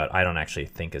turns out, I don't actually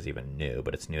think is even new,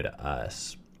 but it's new to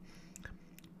us,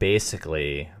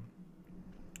 basically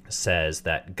says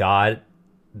that God...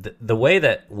 The way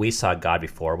that we saw God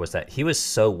before was that he was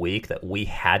so weak that we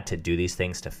had to do these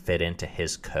things to fit into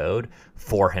his code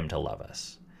for him to love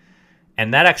us.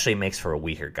 And that actually makes for a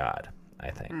weaker God,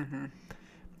 I think. Mm-hmm.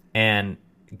 And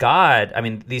God, I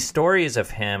mean, these stories of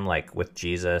him, like with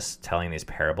Jesus telling these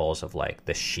parables of like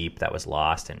the sheep that was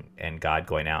lost and God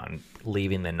going out and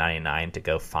leaving the 99 to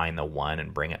go find the one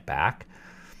and bring it back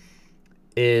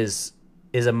is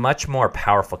a much more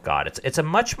powerful God. It's a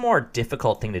much more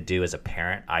difficult thing to do as a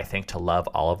parent, I think, to love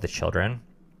all of the children.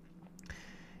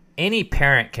 Any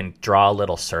parent can draw a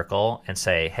little circle and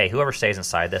say, hey, whoever stays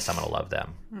inside this, I'm going to love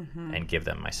them and give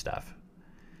them my stuff.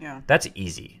 Yeah. That's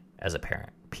easy as a parent.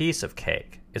 Piece of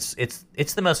cake.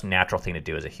 It's the most natural thing to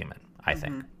do as a human, I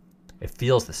think. It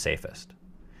feels the safest.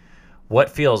 What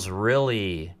feels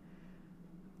really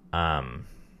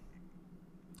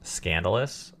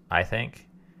scandalous, I think,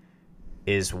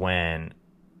 is when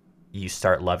you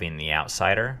start loving the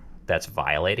outsider that's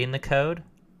violating the code.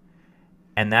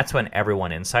 And that's when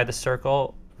everyone inside the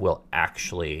circle will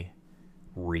actually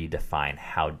redefine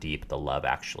how deep the love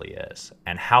actually is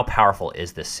and how powerful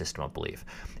is this system of belief.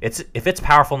 If it's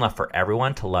powerful enough for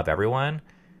everyone to love everyone,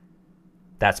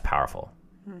 that's powerful.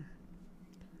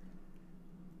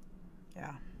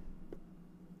 Yeah.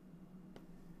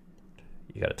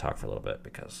 You got to talk for a little bit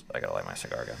because I got to light my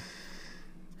cigar again.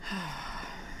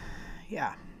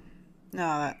 Yeah. No,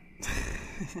 that...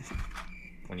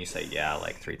 When you say yeah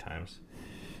like 3 times,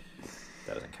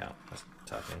 that doesn't count. That's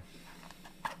talking.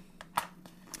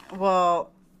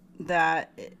 Well,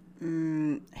 that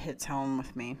hits home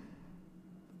with me.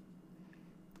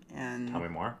 And tell me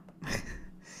more.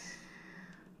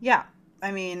 Yeah.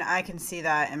 I mean, I can see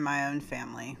that in my own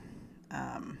family.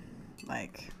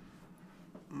 Like,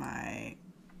 my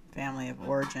family of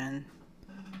origin,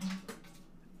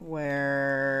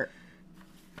 where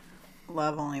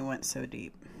love only went so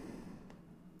deep.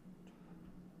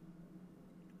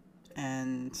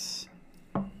 And,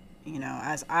 you know,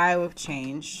 as I've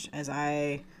changed, as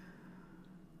I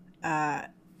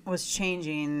was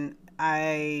changing,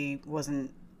 they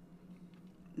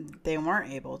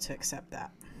weren't able to accept that.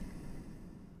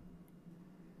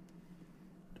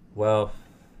 Well,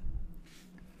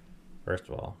 first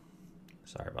of all,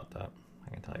 sorry about that. I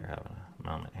can tell you're having a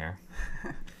moment here.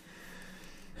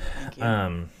 Thank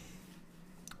you.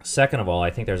 Second of all,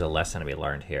 I think there's a lesson to be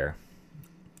learned here,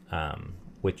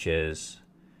 which is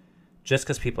just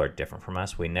because people are different from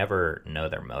us, we never know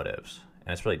their motives.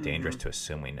 And it's really dangerous to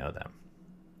assume we know them.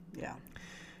 Yeah.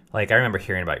 Like, I remember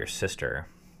hearing about your sister,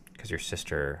 because your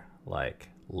sister, like,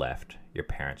 left your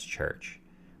parents' church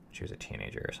when she was a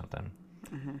teenager or something.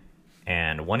 Mm-hmm.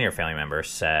 And one of your family members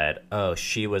said, oh,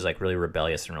 she was, like, really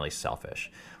rebellious and really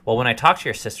selfish. Well, when I talked to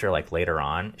your sister, like, later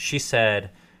on, she said,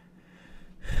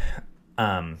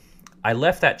 I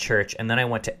left that church, and then I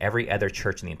went to every other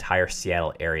church in the entire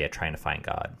Seattle area trying to find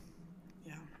God.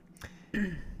 Yeah.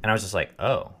 And I was just like,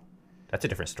 oh, that's a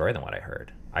different story than what I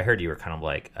heard. I heard you were kind of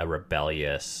like a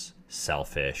rebellious,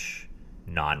 selfish,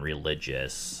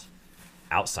 non-religious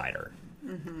outsider.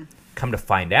 Mm-hmm. Come to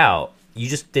find out, you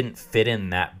just didn't fit in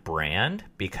that brand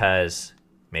because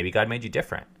maybe God made you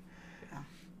different. Yeah.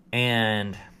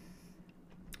 And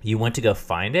you went to go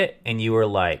find it, and you were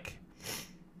like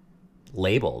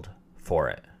labeled for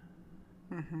it.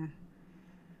 Mm-hmm.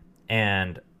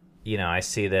 And, you know, I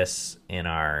see this on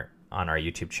our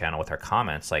YouTube channel with our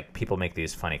comments. Like, people make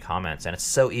these funny comments, and it's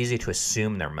so easy to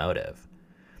assume their motive.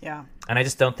 Yeah. And I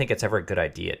just don't think it's ever a good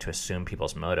idea to assume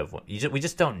people's motive. We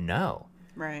just don't know.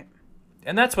 Right.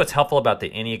 And that's what's helpful about the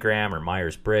Enneagram or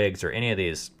Myers-Briggs or any of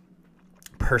these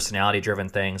personality-driven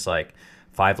things like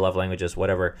 5 love languages,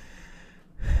 whatever.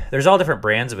 There's all different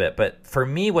brands of it. But for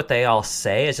me, what they all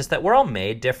say is just that we're all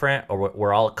made different, or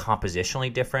we're all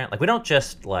compositionally different. Like, we don't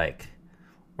just, like,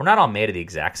 we're not all made of the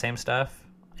exact same stuff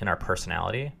in our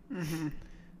personality. Mm-hmm.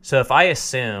 So if I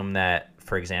assume that,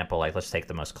 for example, like, let's take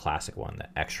the most classic one, the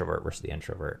extrovert versus the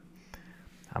introvert.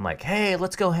 I'm like, hey,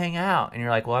 let's go hang out. And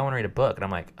you're like, well, I want to read a book. And I'm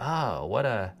like,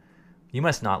 oh, you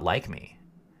must not like me.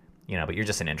 You know, but you're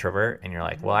just an introvert. And you're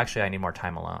like, well, actually, I need more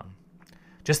time alone.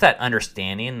 just that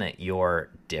understanding that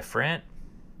you're different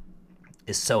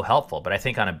is so helpful. But I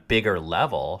think on a bigger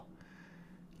level,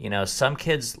 some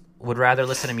kids would rather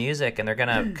listen to music and they're going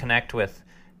to connect with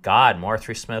God more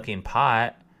through smoking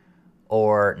pot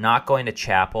or not going to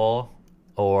chapel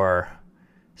or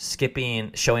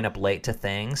showing up late to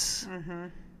things. Mm-hmm.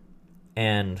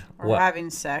 And or having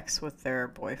sex with their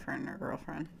boyfriend or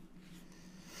girlfriend.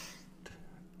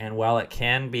 And while it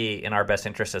can be in our best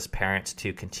interest as parents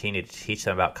to continue to teach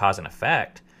them about cause and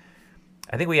effect,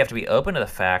 I think we have to be open to the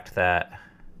fact that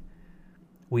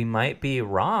we might be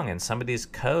wrong and some of these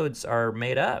codes are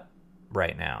made up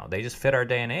right now. They just fit our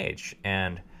day and age.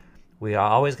 And we are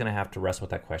always going to have to wrestle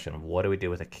with that question of what do we do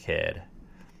with a kid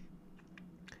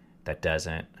that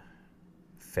doesn't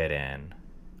fit in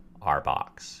our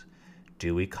box?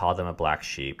 Do we call them a black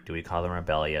sheep? Do we call them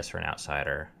rebellious or an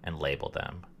outsider and label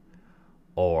them?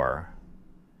 Or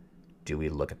do we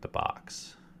look at the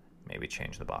box? Maybe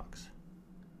change the box.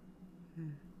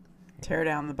 Tear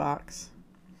down the box.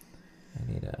 I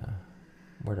need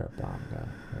where'd our bomb go?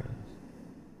 There it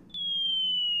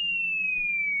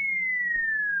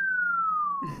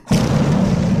is.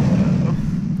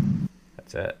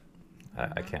 That's it.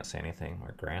 I can't say anything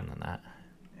more grand than that.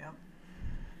 Yep.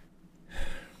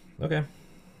 Okay.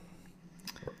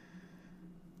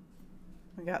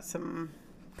 We got some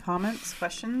comments,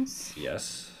 questions?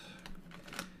 Yes.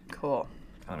 Cool.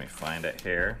 Let me find it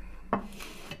here.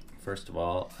 First of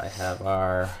all, I have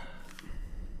our...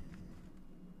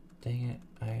 Dang it.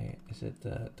 Is it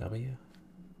the W?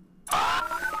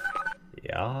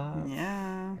 Yeah.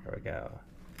 Yeah. There we go.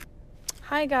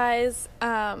 Hi guys,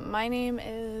 my name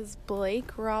is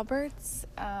Blake Roberts.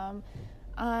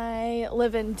 I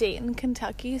live in Dayton,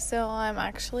 Kentucky, so I'm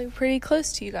actually pretty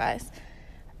close to you guys.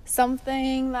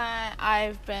 Something that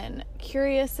I've been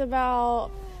curious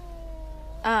about,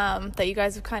 that you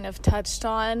guys have kind of touched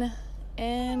on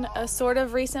in a sort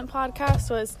of recent podcast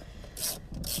was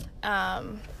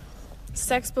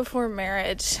sex before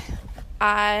marriage.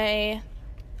 I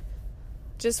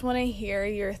just want to hear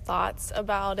your thoughts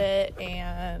about it,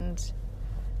 and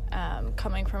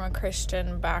coming from a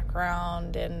Christian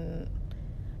background and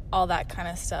all that kind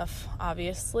of stuff,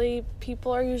 obviously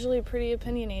people are usually pretty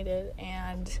opinionated,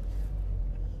 and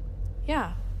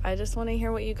yeah, I just want to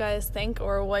hear what you guys think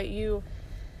or what you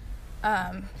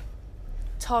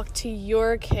talk to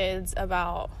your kids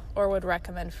about or would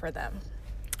recommend for them.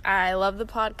 I love the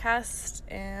podcast,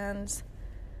 and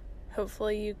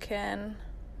hopefully you can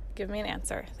give me an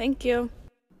answer. Thank you.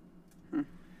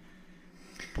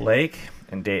 Blake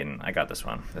and Dayton. I got this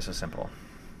one. This is simple.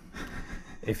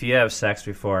 If you have sex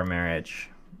before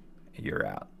marriage, you're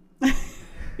out.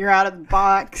 You're out of the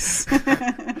box.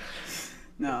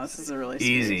 No, this is a really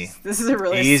easy. Serious, this is a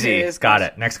really easy. Serious Got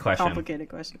question. it. Next question. Complicated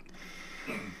question.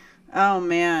 Oh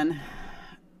man.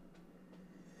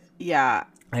 Yeah.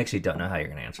 I actually don't know how you're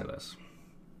going to answer this.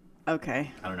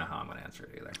 Okay. I don't know how I'm going to answer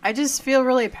it either. I just feel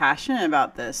really passionate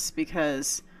about this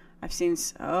because I've seen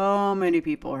so many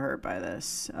people hurt by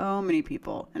this. So many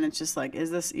people. And it's just like,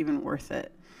 is this even worth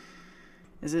it?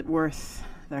 Is it worth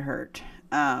the hurt?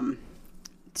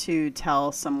 To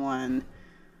tell someone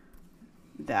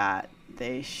that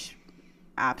they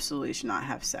absolutely should not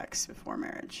have sex before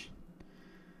marriage.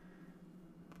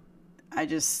 I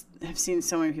just have seen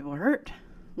so many people hurt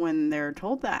when they're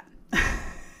told that.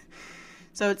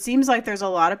 So it seems like there's a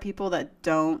lot of people that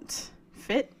don't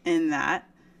fit in that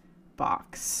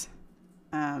box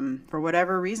for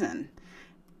whatever reason.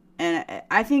 And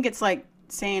I think it's like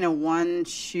saying a one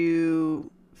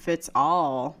shoe fits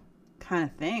all kind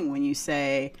of thing when you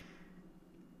say,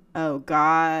 oh,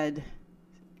 God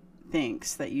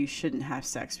thinks that you shouldn't have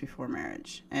sex before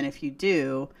marriage. And if you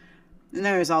do, then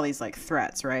there's all these like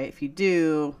threats, right? If you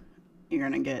do, you're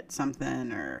going to get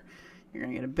something, or you're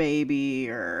going to get a baby,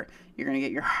 or you're going to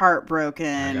get your heart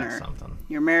broken, or something.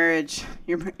 Your marriage,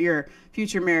 your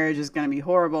future marriage is going to be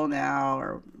horrible now,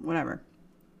 or whatever.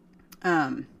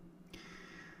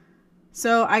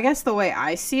 So I guess the way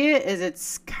I see it is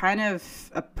it's kind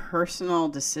of a personal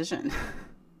decision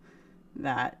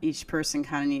that each person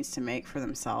kind of needs to make for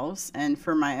themselves. And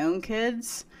for my own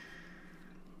kids,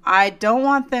 I don't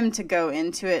want them to go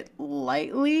into it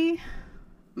lightly,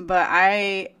 but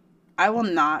I will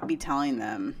not be telling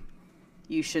them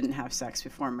you shouldn't have sex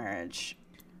before marriage.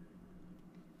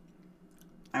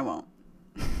 I won't.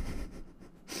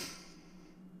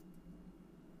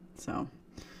 So.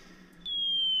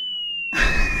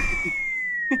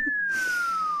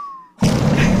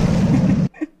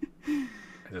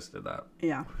 I just did that.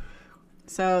 Yeah.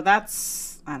 So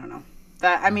that's, I don't know.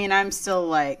 I mean, I'm still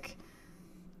like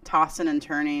tossing and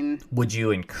turning. Would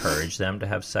you encourage them to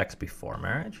have sex before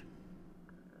marriage?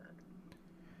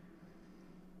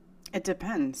 It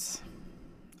depends.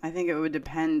 I think it would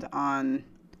depend on,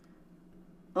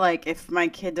 like, if my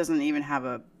kid doesn't even have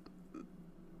a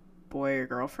boy or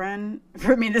girlfriend,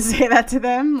 for me to say that to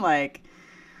them, like,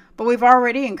 but we've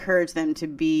already encouraged them to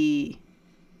be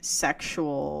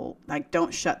sexual, like,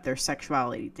 don't shut their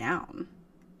sexuality down.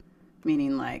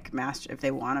 Meaning, like, if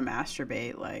they want to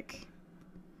masturbate, like.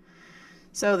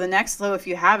 So the next low, if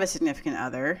you have a significant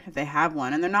other, if they have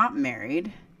one and they're not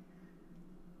married,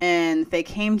 and they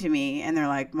came to me and they're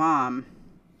like, Mom,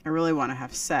 I really want to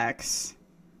have sex.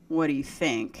 What do you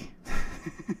think?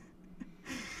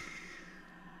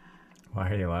 Why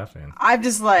are you laughing? I'm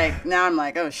just like, now I'm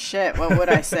like, oh shit, what would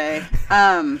I say?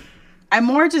 I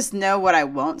more just know what I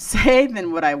won't say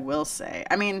than what I will say.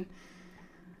 I mean,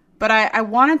 but I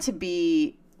want it to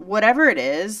be, whatever it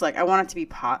is, like, I want it to be,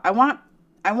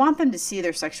 I want them to see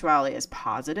their sexuality as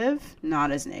positive,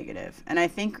 not as negative. And I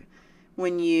think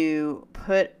when you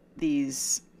put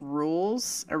these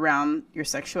rules around your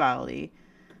sexuality,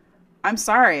 I'm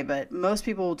sorry, but most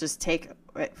people will just take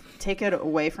it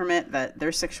away from it that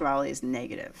their sexuality is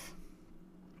negative.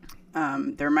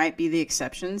 There might be the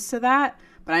exceptions to that,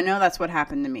 but I know that's what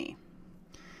happened to me.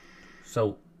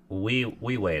 So we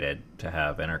waited to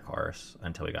have intercourse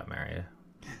until we got married.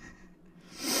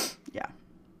 Yeah.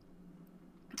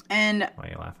 And why are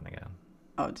you laughing again?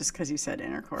 Oh, just because you said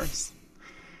intercourse.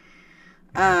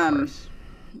 Intercourse.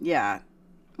 Yeah,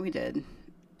 we did.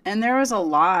 And there was a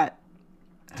lot.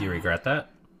 Do you regret that?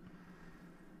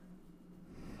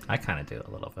 I kind of do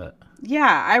a little bit.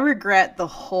 Yeah, I regret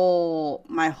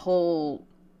my whole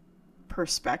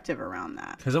perspective around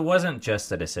that. Because it wasn't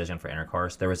just a decision for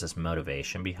intercourse. There was this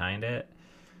motivation behind it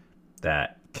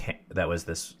that was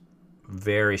this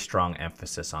very strong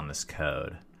emphasis on this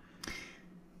code.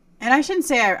 And I shouldn't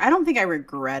say, I don't think I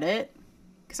regret it,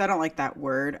 because I don't like that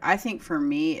word. I think for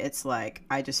me, it's like,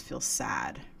 I just feel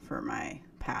sad for my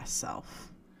past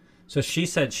self. So she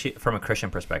said from a Christian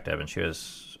perspective, and she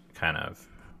was kind of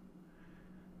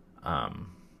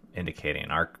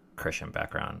indicating our Christian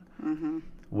background. Mm-hmm.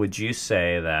 Would you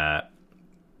say that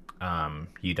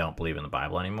you don't believe in the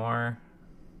Bible anymore?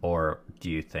 Or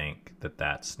do you think that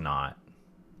that's not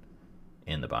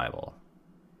in the Bible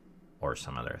or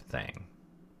some other thing?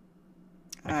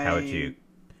 Like, how would you?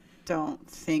 Don't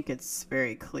think it's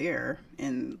very clear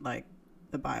in, like,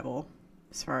 the Bible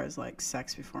as far as, like,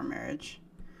 sex before marriage.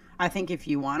 I think if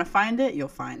you want to find it, you'll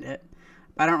find it.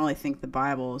 But I don't really think the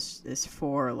Bible is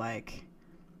for, like,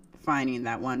 finding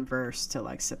that one verse to,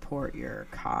 like, support your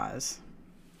cause.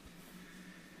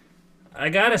 I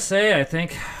gotta say, I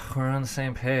think we're on the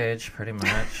same page, pretty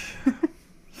much.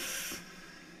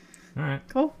 All right.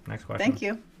 Cool. Next question. Thank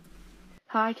you.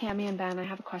 Hi, Cami and Ben. I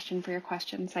have a question for your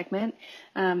question segment.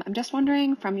 I'm just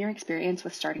wondering, from your experience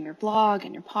with starting your blog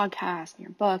and your podcast and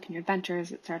your book and your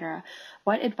ventures, etc.,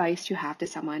 what advice do you have to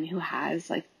someone who has,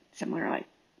 like, similar, like,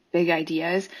 big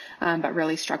ideas, but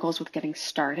really struggles with getting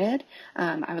started?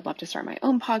 I would love to start my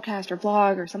own podcast or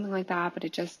blog or something like that, but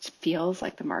it just feels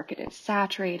like the market is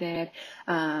saturated,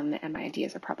 and my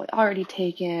ideas are probably already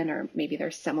taken, or maybe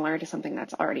they're similar to something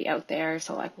that's already out there.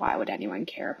 So, like, why would anyone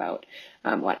care about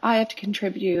what I have to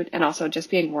contribute? And also just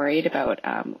being worried about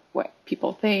what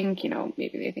people think,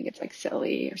 maybe they think it's, like,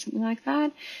 silly or something like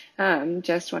that.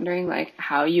 Just wondering, like,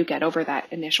 how you get over that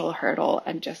initial hurdle,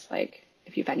 and just, like,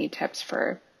 if you have any tips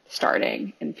for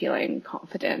starting and feeling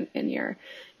confident in your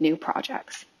new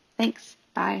projects. Thanks.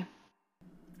 Bye.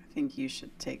 I think you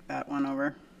should take that one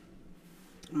over.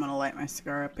 I'm going to light my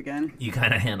cigar up again. You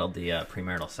kind of handled the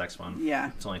premarital sex one.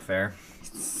 Yeah. It's only fair.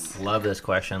 Love this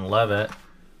question. Love it.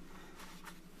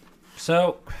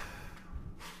 So,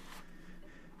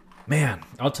 man,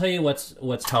 I'll tell you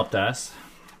what's helped us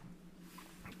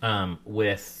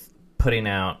with putting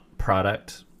out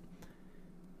product.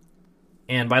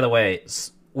 And by the way,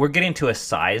 we're getting to a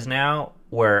size now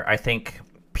where I think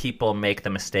people make the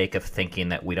mistake of thinking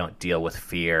that we don't deal with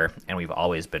fear and we've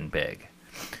always been big.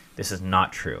 This is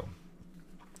not true.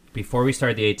 Before we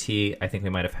started the AT, I think we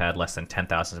might have had less than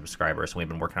 10,000 subscribers, and we've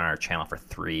been working on our channel for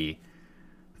 3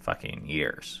 fucking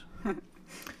years.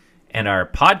 And our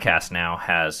podcast now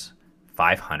has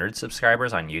 500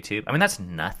 subscribers on YouTube. I mean, that's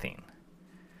nothing.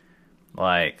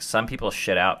 Like, some people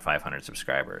shit out 500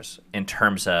 subscribers in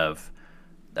terms of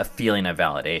a feeling of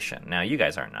validation. Now, you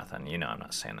guys aren't nothing. I'm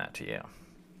not saying that to you.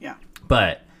 Yeah.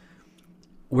 But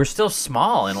we're still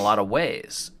small in a lot of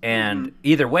ways. And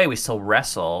either way, we still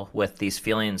wrestle with these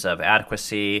feelings of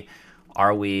adequacy.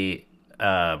 Are we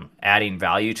adding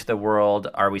value to the world?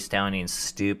 Are we sounding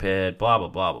stupid? Blah, blah,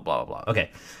 blah, blah, blah, blah.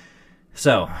 Okay.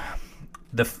 So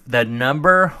the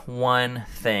number one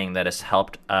thing that has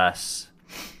helped us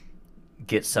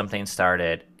get something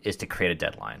started is to create a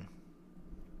deadline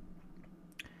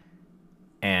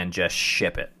and just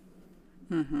ship it.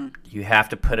 Mm-hmm. You have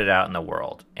to put it out in the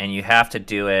world, and you have to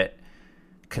do it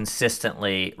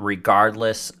consistently,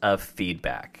 regardless of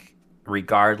feedback,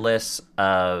 regardless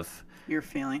of your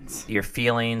feelings,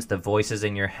 the voices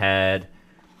in your head.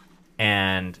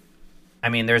 And I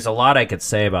mean, there's a lot I could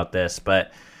say about this,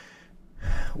 but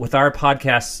with our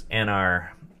podcasts and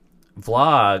our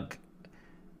vlog,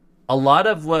 a lot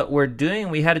of what we're doing,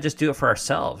 we had to just do it for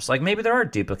ourselves. Like, maybe there are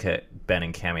duplicate Ben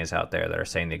and Camis out there that are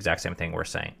saying the exact same thing we're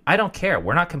saying. I don't care.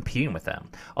 We're not competing with them.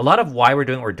 A lot of why we're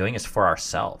doing what we're doing is for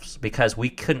ourselves, because we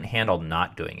couldn't handle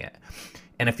not doing it.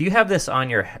 And if you have this on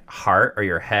your heart or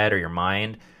your head or your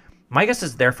mind, my guess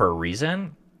is there for a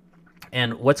reason.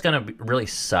 And what's going to really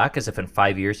suck is if in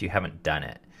 5 years you haven't done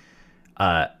it.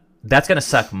 That's going to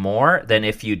suck more than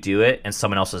if you do it and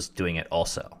someone else is doing it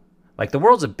also. Like, the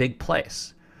world's a big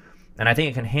place. And I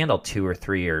think it can handle 2 or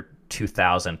 3 or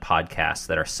 2,000 podcasts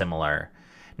that are similar.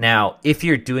 Now, if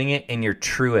you're doing it in your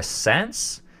truest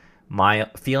sense, my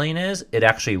feeling is it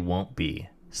actually won't be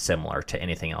similar to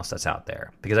anything else that's out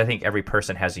there. Because I think every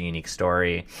person has a unique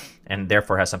story and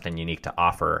therefore has something unique to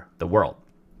offer the world.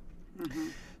 Mm-hmm.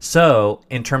 So,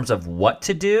 in terms of what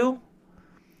to do,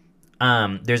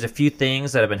 there's a few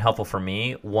things that have been helpful for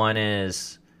me. One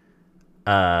is,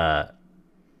 like,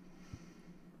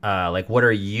 what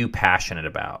are you passionate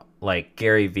about? Like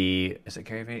Gary Vee, is it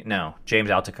Gary Vee? No, James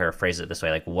Altucher phrased it this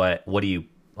way. Like, what do you,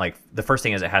 like, the first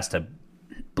thing is it has to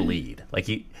bleed. Like,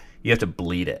 you have to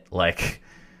bleed it. Like,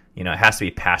 you know, it has to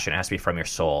be passion. It has to be from your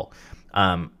soul.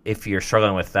 If you're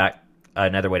struggling with that,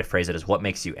 another way to phrase it is what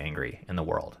makes you angry in the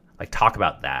world. Like, talk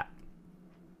about that.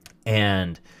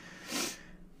 And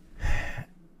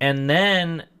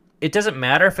then it doesn't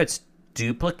matter if it's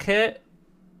duplicate,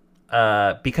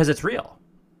 because it's real.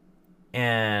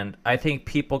 And I think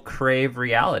people crave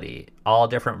reality, all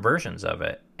different versions of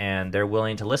it, and they're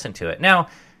willing to listen to it. Now,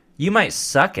 you might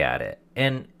suck at it,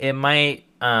 and it might...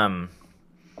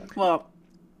 Well,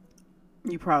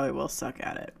 you probably will suck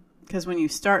at it. Because when you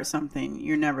start something,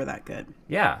 you're never that good.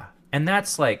 Yeah, and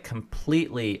that's, like,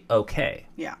 completely okay.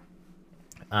 Yeah.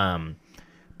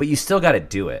 But you still got to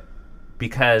do it,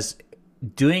 because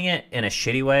doing it in a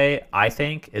shitty way, I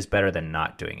think, is better than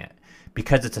not doing it,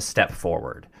 because it's a step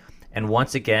forward. And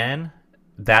once again,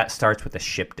 that starts with a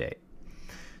ship date.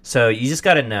 So you just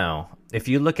got to know, if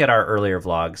you look at our earlier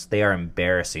vlogs, they are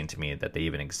embarrassing to me that they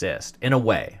even exist, in a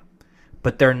way.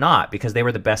 But they're not, because they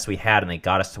were the best we had and they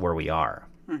got us to where we are.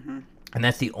 Mm-hmm. And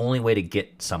that's the only way to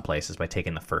get someplace, is by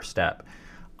taking the first step.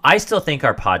 I still think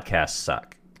our podcasts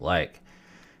suck. Like,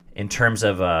 in terms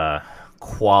of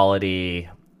quality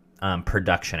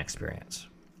production experience.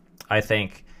 I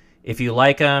think if you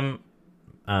like them,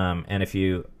 and if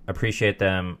you appreciate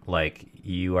them, like,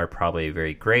 you are probably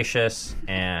very gracious,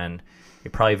 and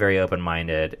you're probably very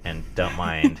open-minded and don't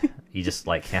mind. You just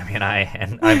like Cami and I,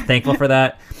 and I'm thankful for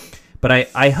that. But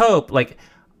I hope, like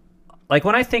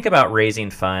when I think about raising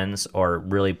funds or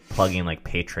really plugging, like,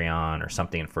 Patreon or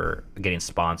something for getting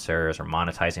sponsors or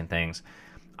monetizing things,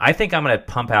 I think I'm going to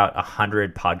pump out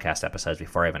 100 podcast episodes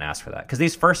before I even ask for that. Because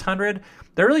these first 100,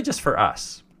 they're really just for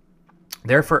us.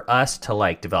 They're for us to,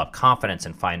 like, develop confidence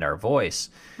and find our voice,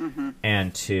 mm-hmm.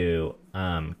 and to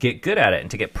get good at it,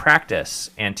 and to get practice,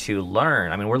 and to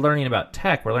learn. I mean, we're learning about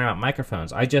tech. We're learning about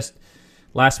microphones.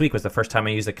 Last week was the first time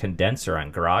I used a condenser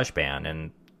on GarageBand,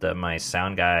 and my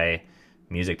sound guy,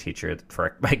 music teacher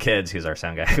for my kids, who's our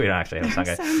sound guy. We don't actually have a sound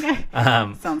guy. Sound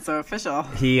guy. Sounds so official.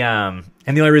 He and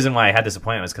the only reason why I had this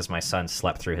appointment was because my son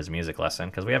slept through his music lesson,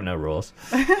 because we have no rules.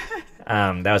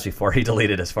 That was before he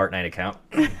deleted his Fortnite account.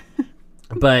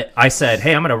 But I said,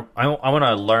 hey, I want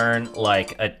to learn,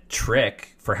 like, a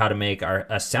trick for how to make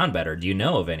us sound better. Do you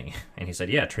know of any? And he said,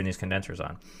 yeah, turn these condensers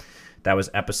on. That was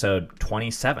episode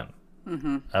 27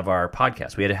 mm-hmm. of our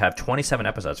podcast. We had to have 27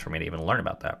 episodes for me to even learn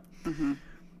about that. Mm-hmm.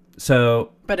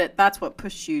 So, but that's what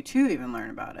pushed you to even learn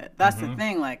about it. That's mm-hmm. the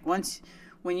thing. Like,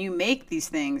 when you make these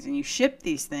things and you ship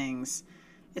these things,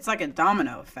 it's like a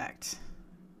domino effect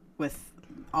with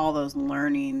all those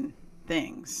learning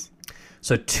things.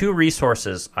 So 2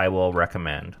 resources I will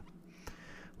recommend.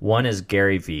 One is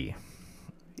Gary Vee.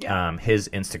 Yeah. His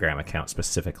Instagram account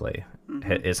specifically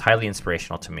mm-hmm. is highly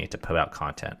inspirational to me to put out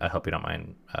content. I hope you don't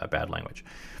mind bad language.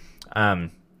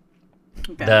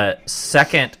 The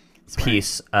second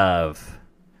piece of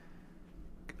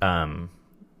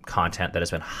content that has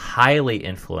been highly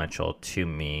influential to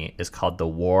me is called The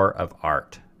War of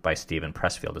Art by Steven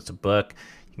Pressfield. It's a book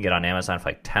you can get on Amazon for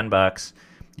like $10.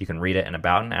 You can read it in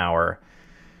about an hour,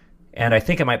 and I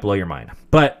think it might blow your mind.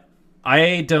 But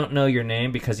I don't know your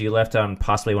name because you left on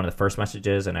possibly one of the first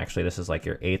messages, and actually this is like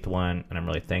your 8th one, and I'm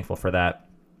really thankful for that.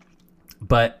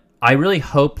 But I really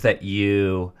hope that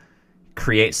you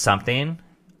create something,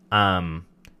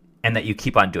 and that you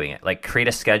keep on doing it. Like, create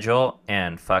a schedule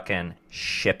and fucking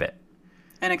ship it.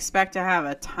 And expect to have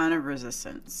a ton of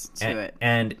resistance to it.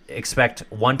 And expect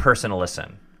one person to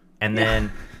listen. And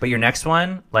then, but your next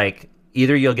one, like,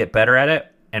 either you'll get better at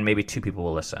it and maybe 2 people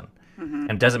will listen.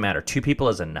 And it doesn't matter. 2 people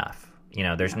is enough. You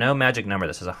know, there's no magic number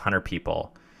that says 100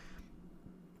 people.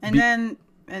 And then,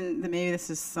 and maybe this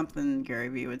is something Gary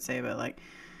Vee would say, but like,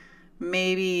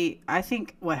 maybe I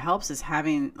think what helps is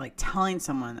having, like, telling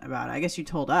someone about it. I guess you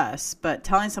told us, but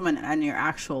telling someone in your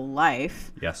actual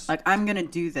life. Yes. Like, I'm going to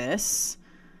do this.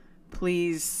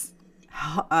 Please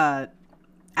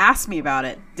ask me about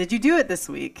it. Did you do it this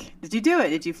week? Did you do it?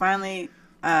 Did you finally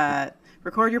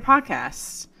record your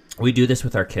podcast? We do this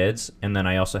with our kids, and then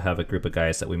I also have a group of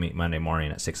guys that we meet Monday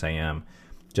morning at 6 a.m.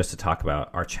 just to talk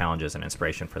about our challenges and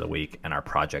inspiration for the week and our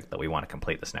project that we want to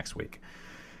complete this next week.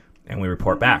 And we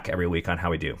report back every week on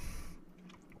how we do.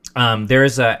 There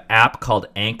is an app called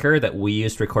Anchor that we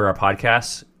use to record our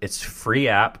podcasts. It's a free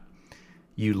app.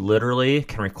 You literally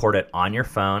can record it on your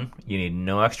phone. You need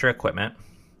no extra equipment.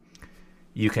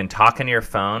 You can talk into your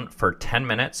phone for 10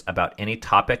 minutes about any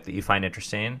topic that you find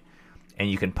interesting, and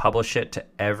you can publish it to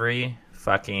every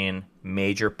fucking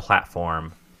major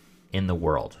platform in the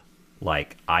world,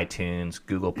 like iTunes,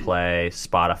 Google Play,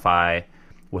 Spotify,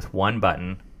 with one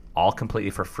button, all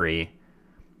completely for free.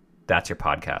 That's your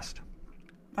podcast.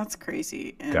 That's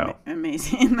crazy and Go.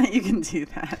 amazing that you can do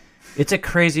that. It's a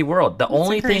crazy world. The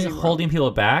only thing crazy world. holding people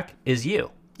back is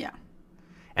you. Yeah.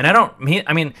 And I don't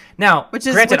mean, now, Which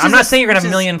is- granted, which I'm is not a- saying you're going to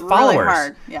have a which is million really followers.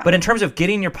 hard. Yeah. But in terms of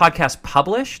getting your podcast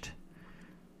published,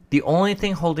 the only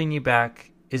thing holding you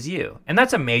back is you. And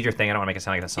that's a major thing. I don't want to make it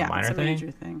sound like that's some minor it's a thing.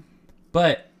 major thing.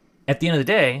 But at the end of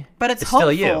the day, But it's still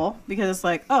helpful you. because it's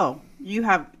like,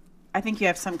 I think you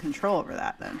have some control over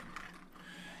that then.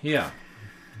 Yeah.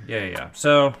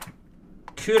 So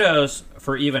kudos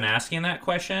for even asking that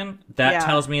question. That Yeah.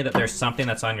 tells me that there's something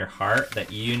that's on your heart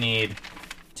that you need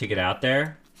to get out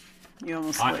there. You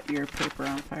almost lit your paper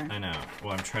on fire. I know.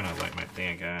 Well, I'm trying to light my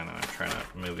thing again, and I'm trying to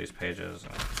move these pages.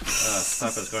 And,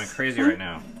 stuff is going crazy right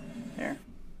now. Here.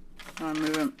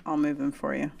 I'll move them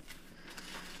for you.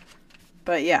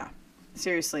 But yeah,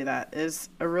 seriously, that is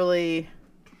a really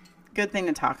good thing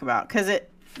to talk about because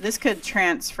this could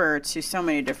transfer to so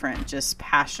many different just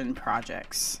passion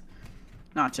projects,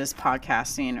 not just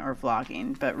podcasting or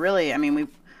vlogging. But really, I mean,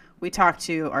 we talked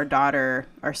to our daughter,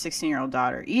 our 16-year-old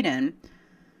daughter, Eden,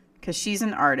 because she's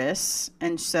an artist,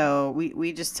 and so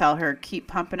we just tell her, keep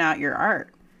pumping out your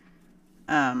art.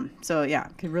 So yeah,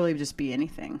 it could really just be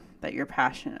anything that you're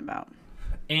passionate about.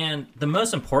 And the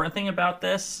most important thing about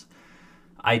this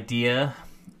idea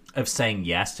of saying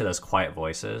yes to those quiet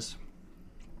voices,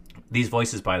 these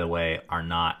voices, by the way, are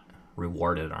not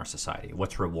rewarded in our society.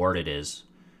 What's rewarded is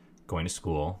going to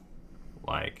school,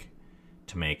 like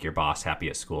to make your boss happy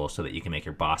at school so that you can make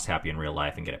your boss happy in real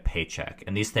life and get a paycheck.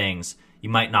 And these things, you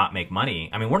might not make money.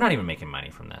 I mean, we're not even making money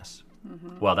from this.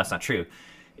 Mm-hmm. Well, that's not true.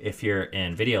 If you're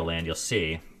in video land, you'll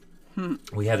see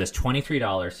we have this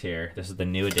 $23 here. This is the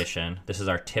new edition. This is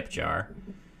our tip jar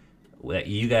that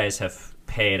you guys have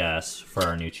paid us for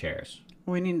our new chairs.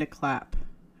 We need to clap.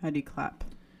 How do you clap?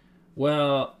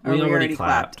 Well, Or we already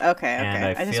clapped. Okay. And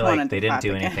I I just feel wanted like they to didn't clap do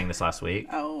again. anything this last week.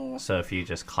 Oh. So if you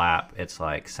just clap, it's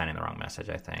like sending the wrong message,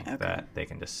 I think, Okay. that they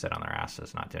can just sit on their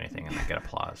asses, not do anything, and then get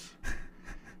applause.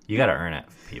 You got to earn it,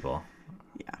 people.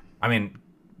 Yeah. I mean,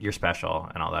 you're special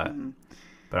and all that,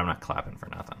 but I'm not clapping for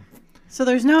nothing. So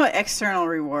there's no external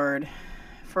reward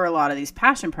for a lot of these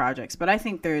passion projects, but I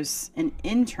think there's an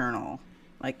internal,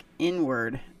 like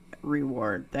inward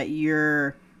reward that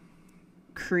you're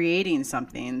creating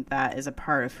something that is a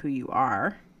part of who you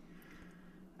are.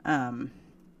 And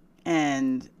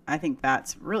I think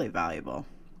that's really valuable.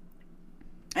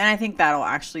 And I think that'll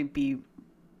actually be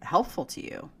helpful to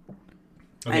you.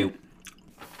 Okay,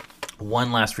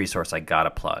 one last resource I got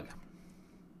to plug.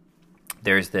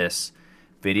 There's this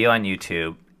video on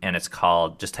YouTube, and it's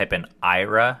called, just type in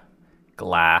Ira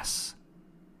Glass,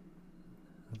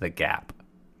 The Gap.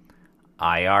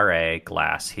 Ira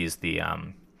Glass. He's the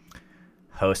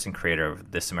host and creator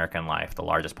of This American Life, the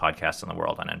largest podcast in the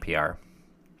world on NPR.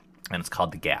 And it's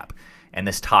called The Gap. And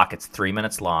this talk, it's 3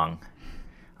 minutes long.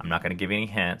 I'm not going to give you any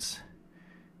hints,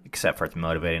 except for it's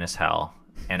motivating as hell.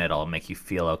 And it'll make you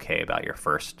feel okay about your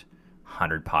first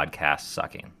 100 podcasts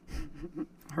sucking.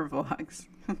 Or vlogs.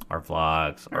 Or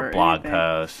vlogs, or Or blog anything.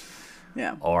 posts,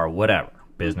 Yeah. or whatever.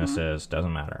 businesses,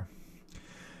 doesn't matter.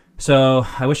 So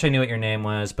I wish I knew what your name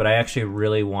was, but I actually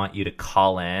really want you to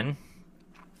call in.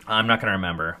 I'm not going to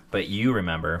remember, but you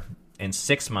remember. In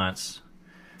 6 months,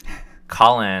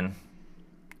 call in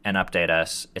and update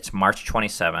us. It's March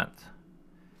 27th.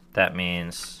 That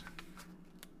means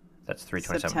that's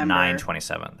 3/27,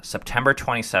 9/27. September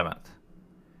 27th.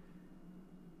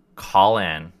 Call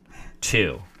in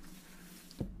to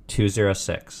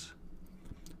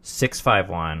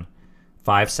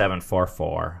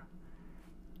 206-651-5744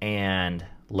 and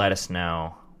let us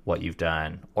know what you've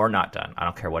done or not done. I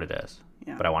don't care what it is,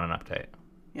 but I want an update.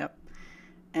 Yep.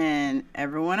 And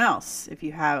everyone else, if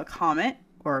you have a comment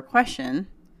or a question,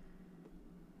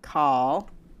 call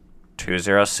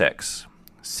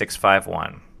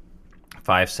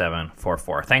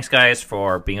 206-651-5744. Thanks, guys,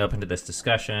 for being open to this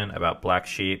discussion about black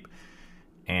sheep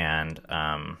and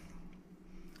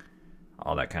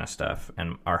all that kind of stuff.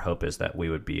 And our hope is that we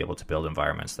would be able to build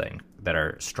environments that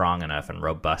are strong enough and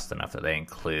robust enough that they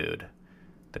include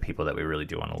the people that we really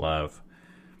do want to love.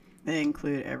 They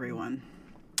include everyone.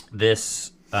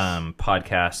 This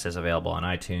podcast is available on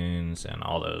iTunes and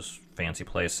all those fancy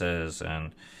places.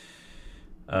 And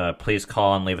please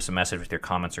call and leave us a message with your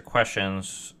comments or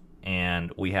questions.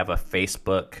 And we have a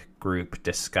Facebook group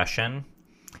discussion,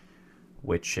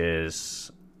 which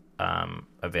is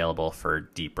available for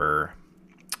deeper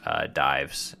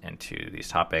dives into these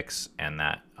topics. And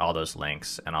that all those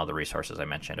links and all the resources I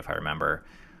mentioned, if I remember,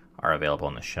 are available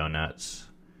in the show notes.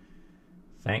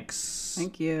 Thanks.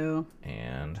 Thank you.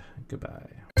 And goodbye.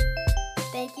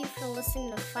 Thank you for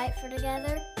listening to Fight for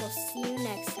Together. We'll see you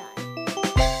next time.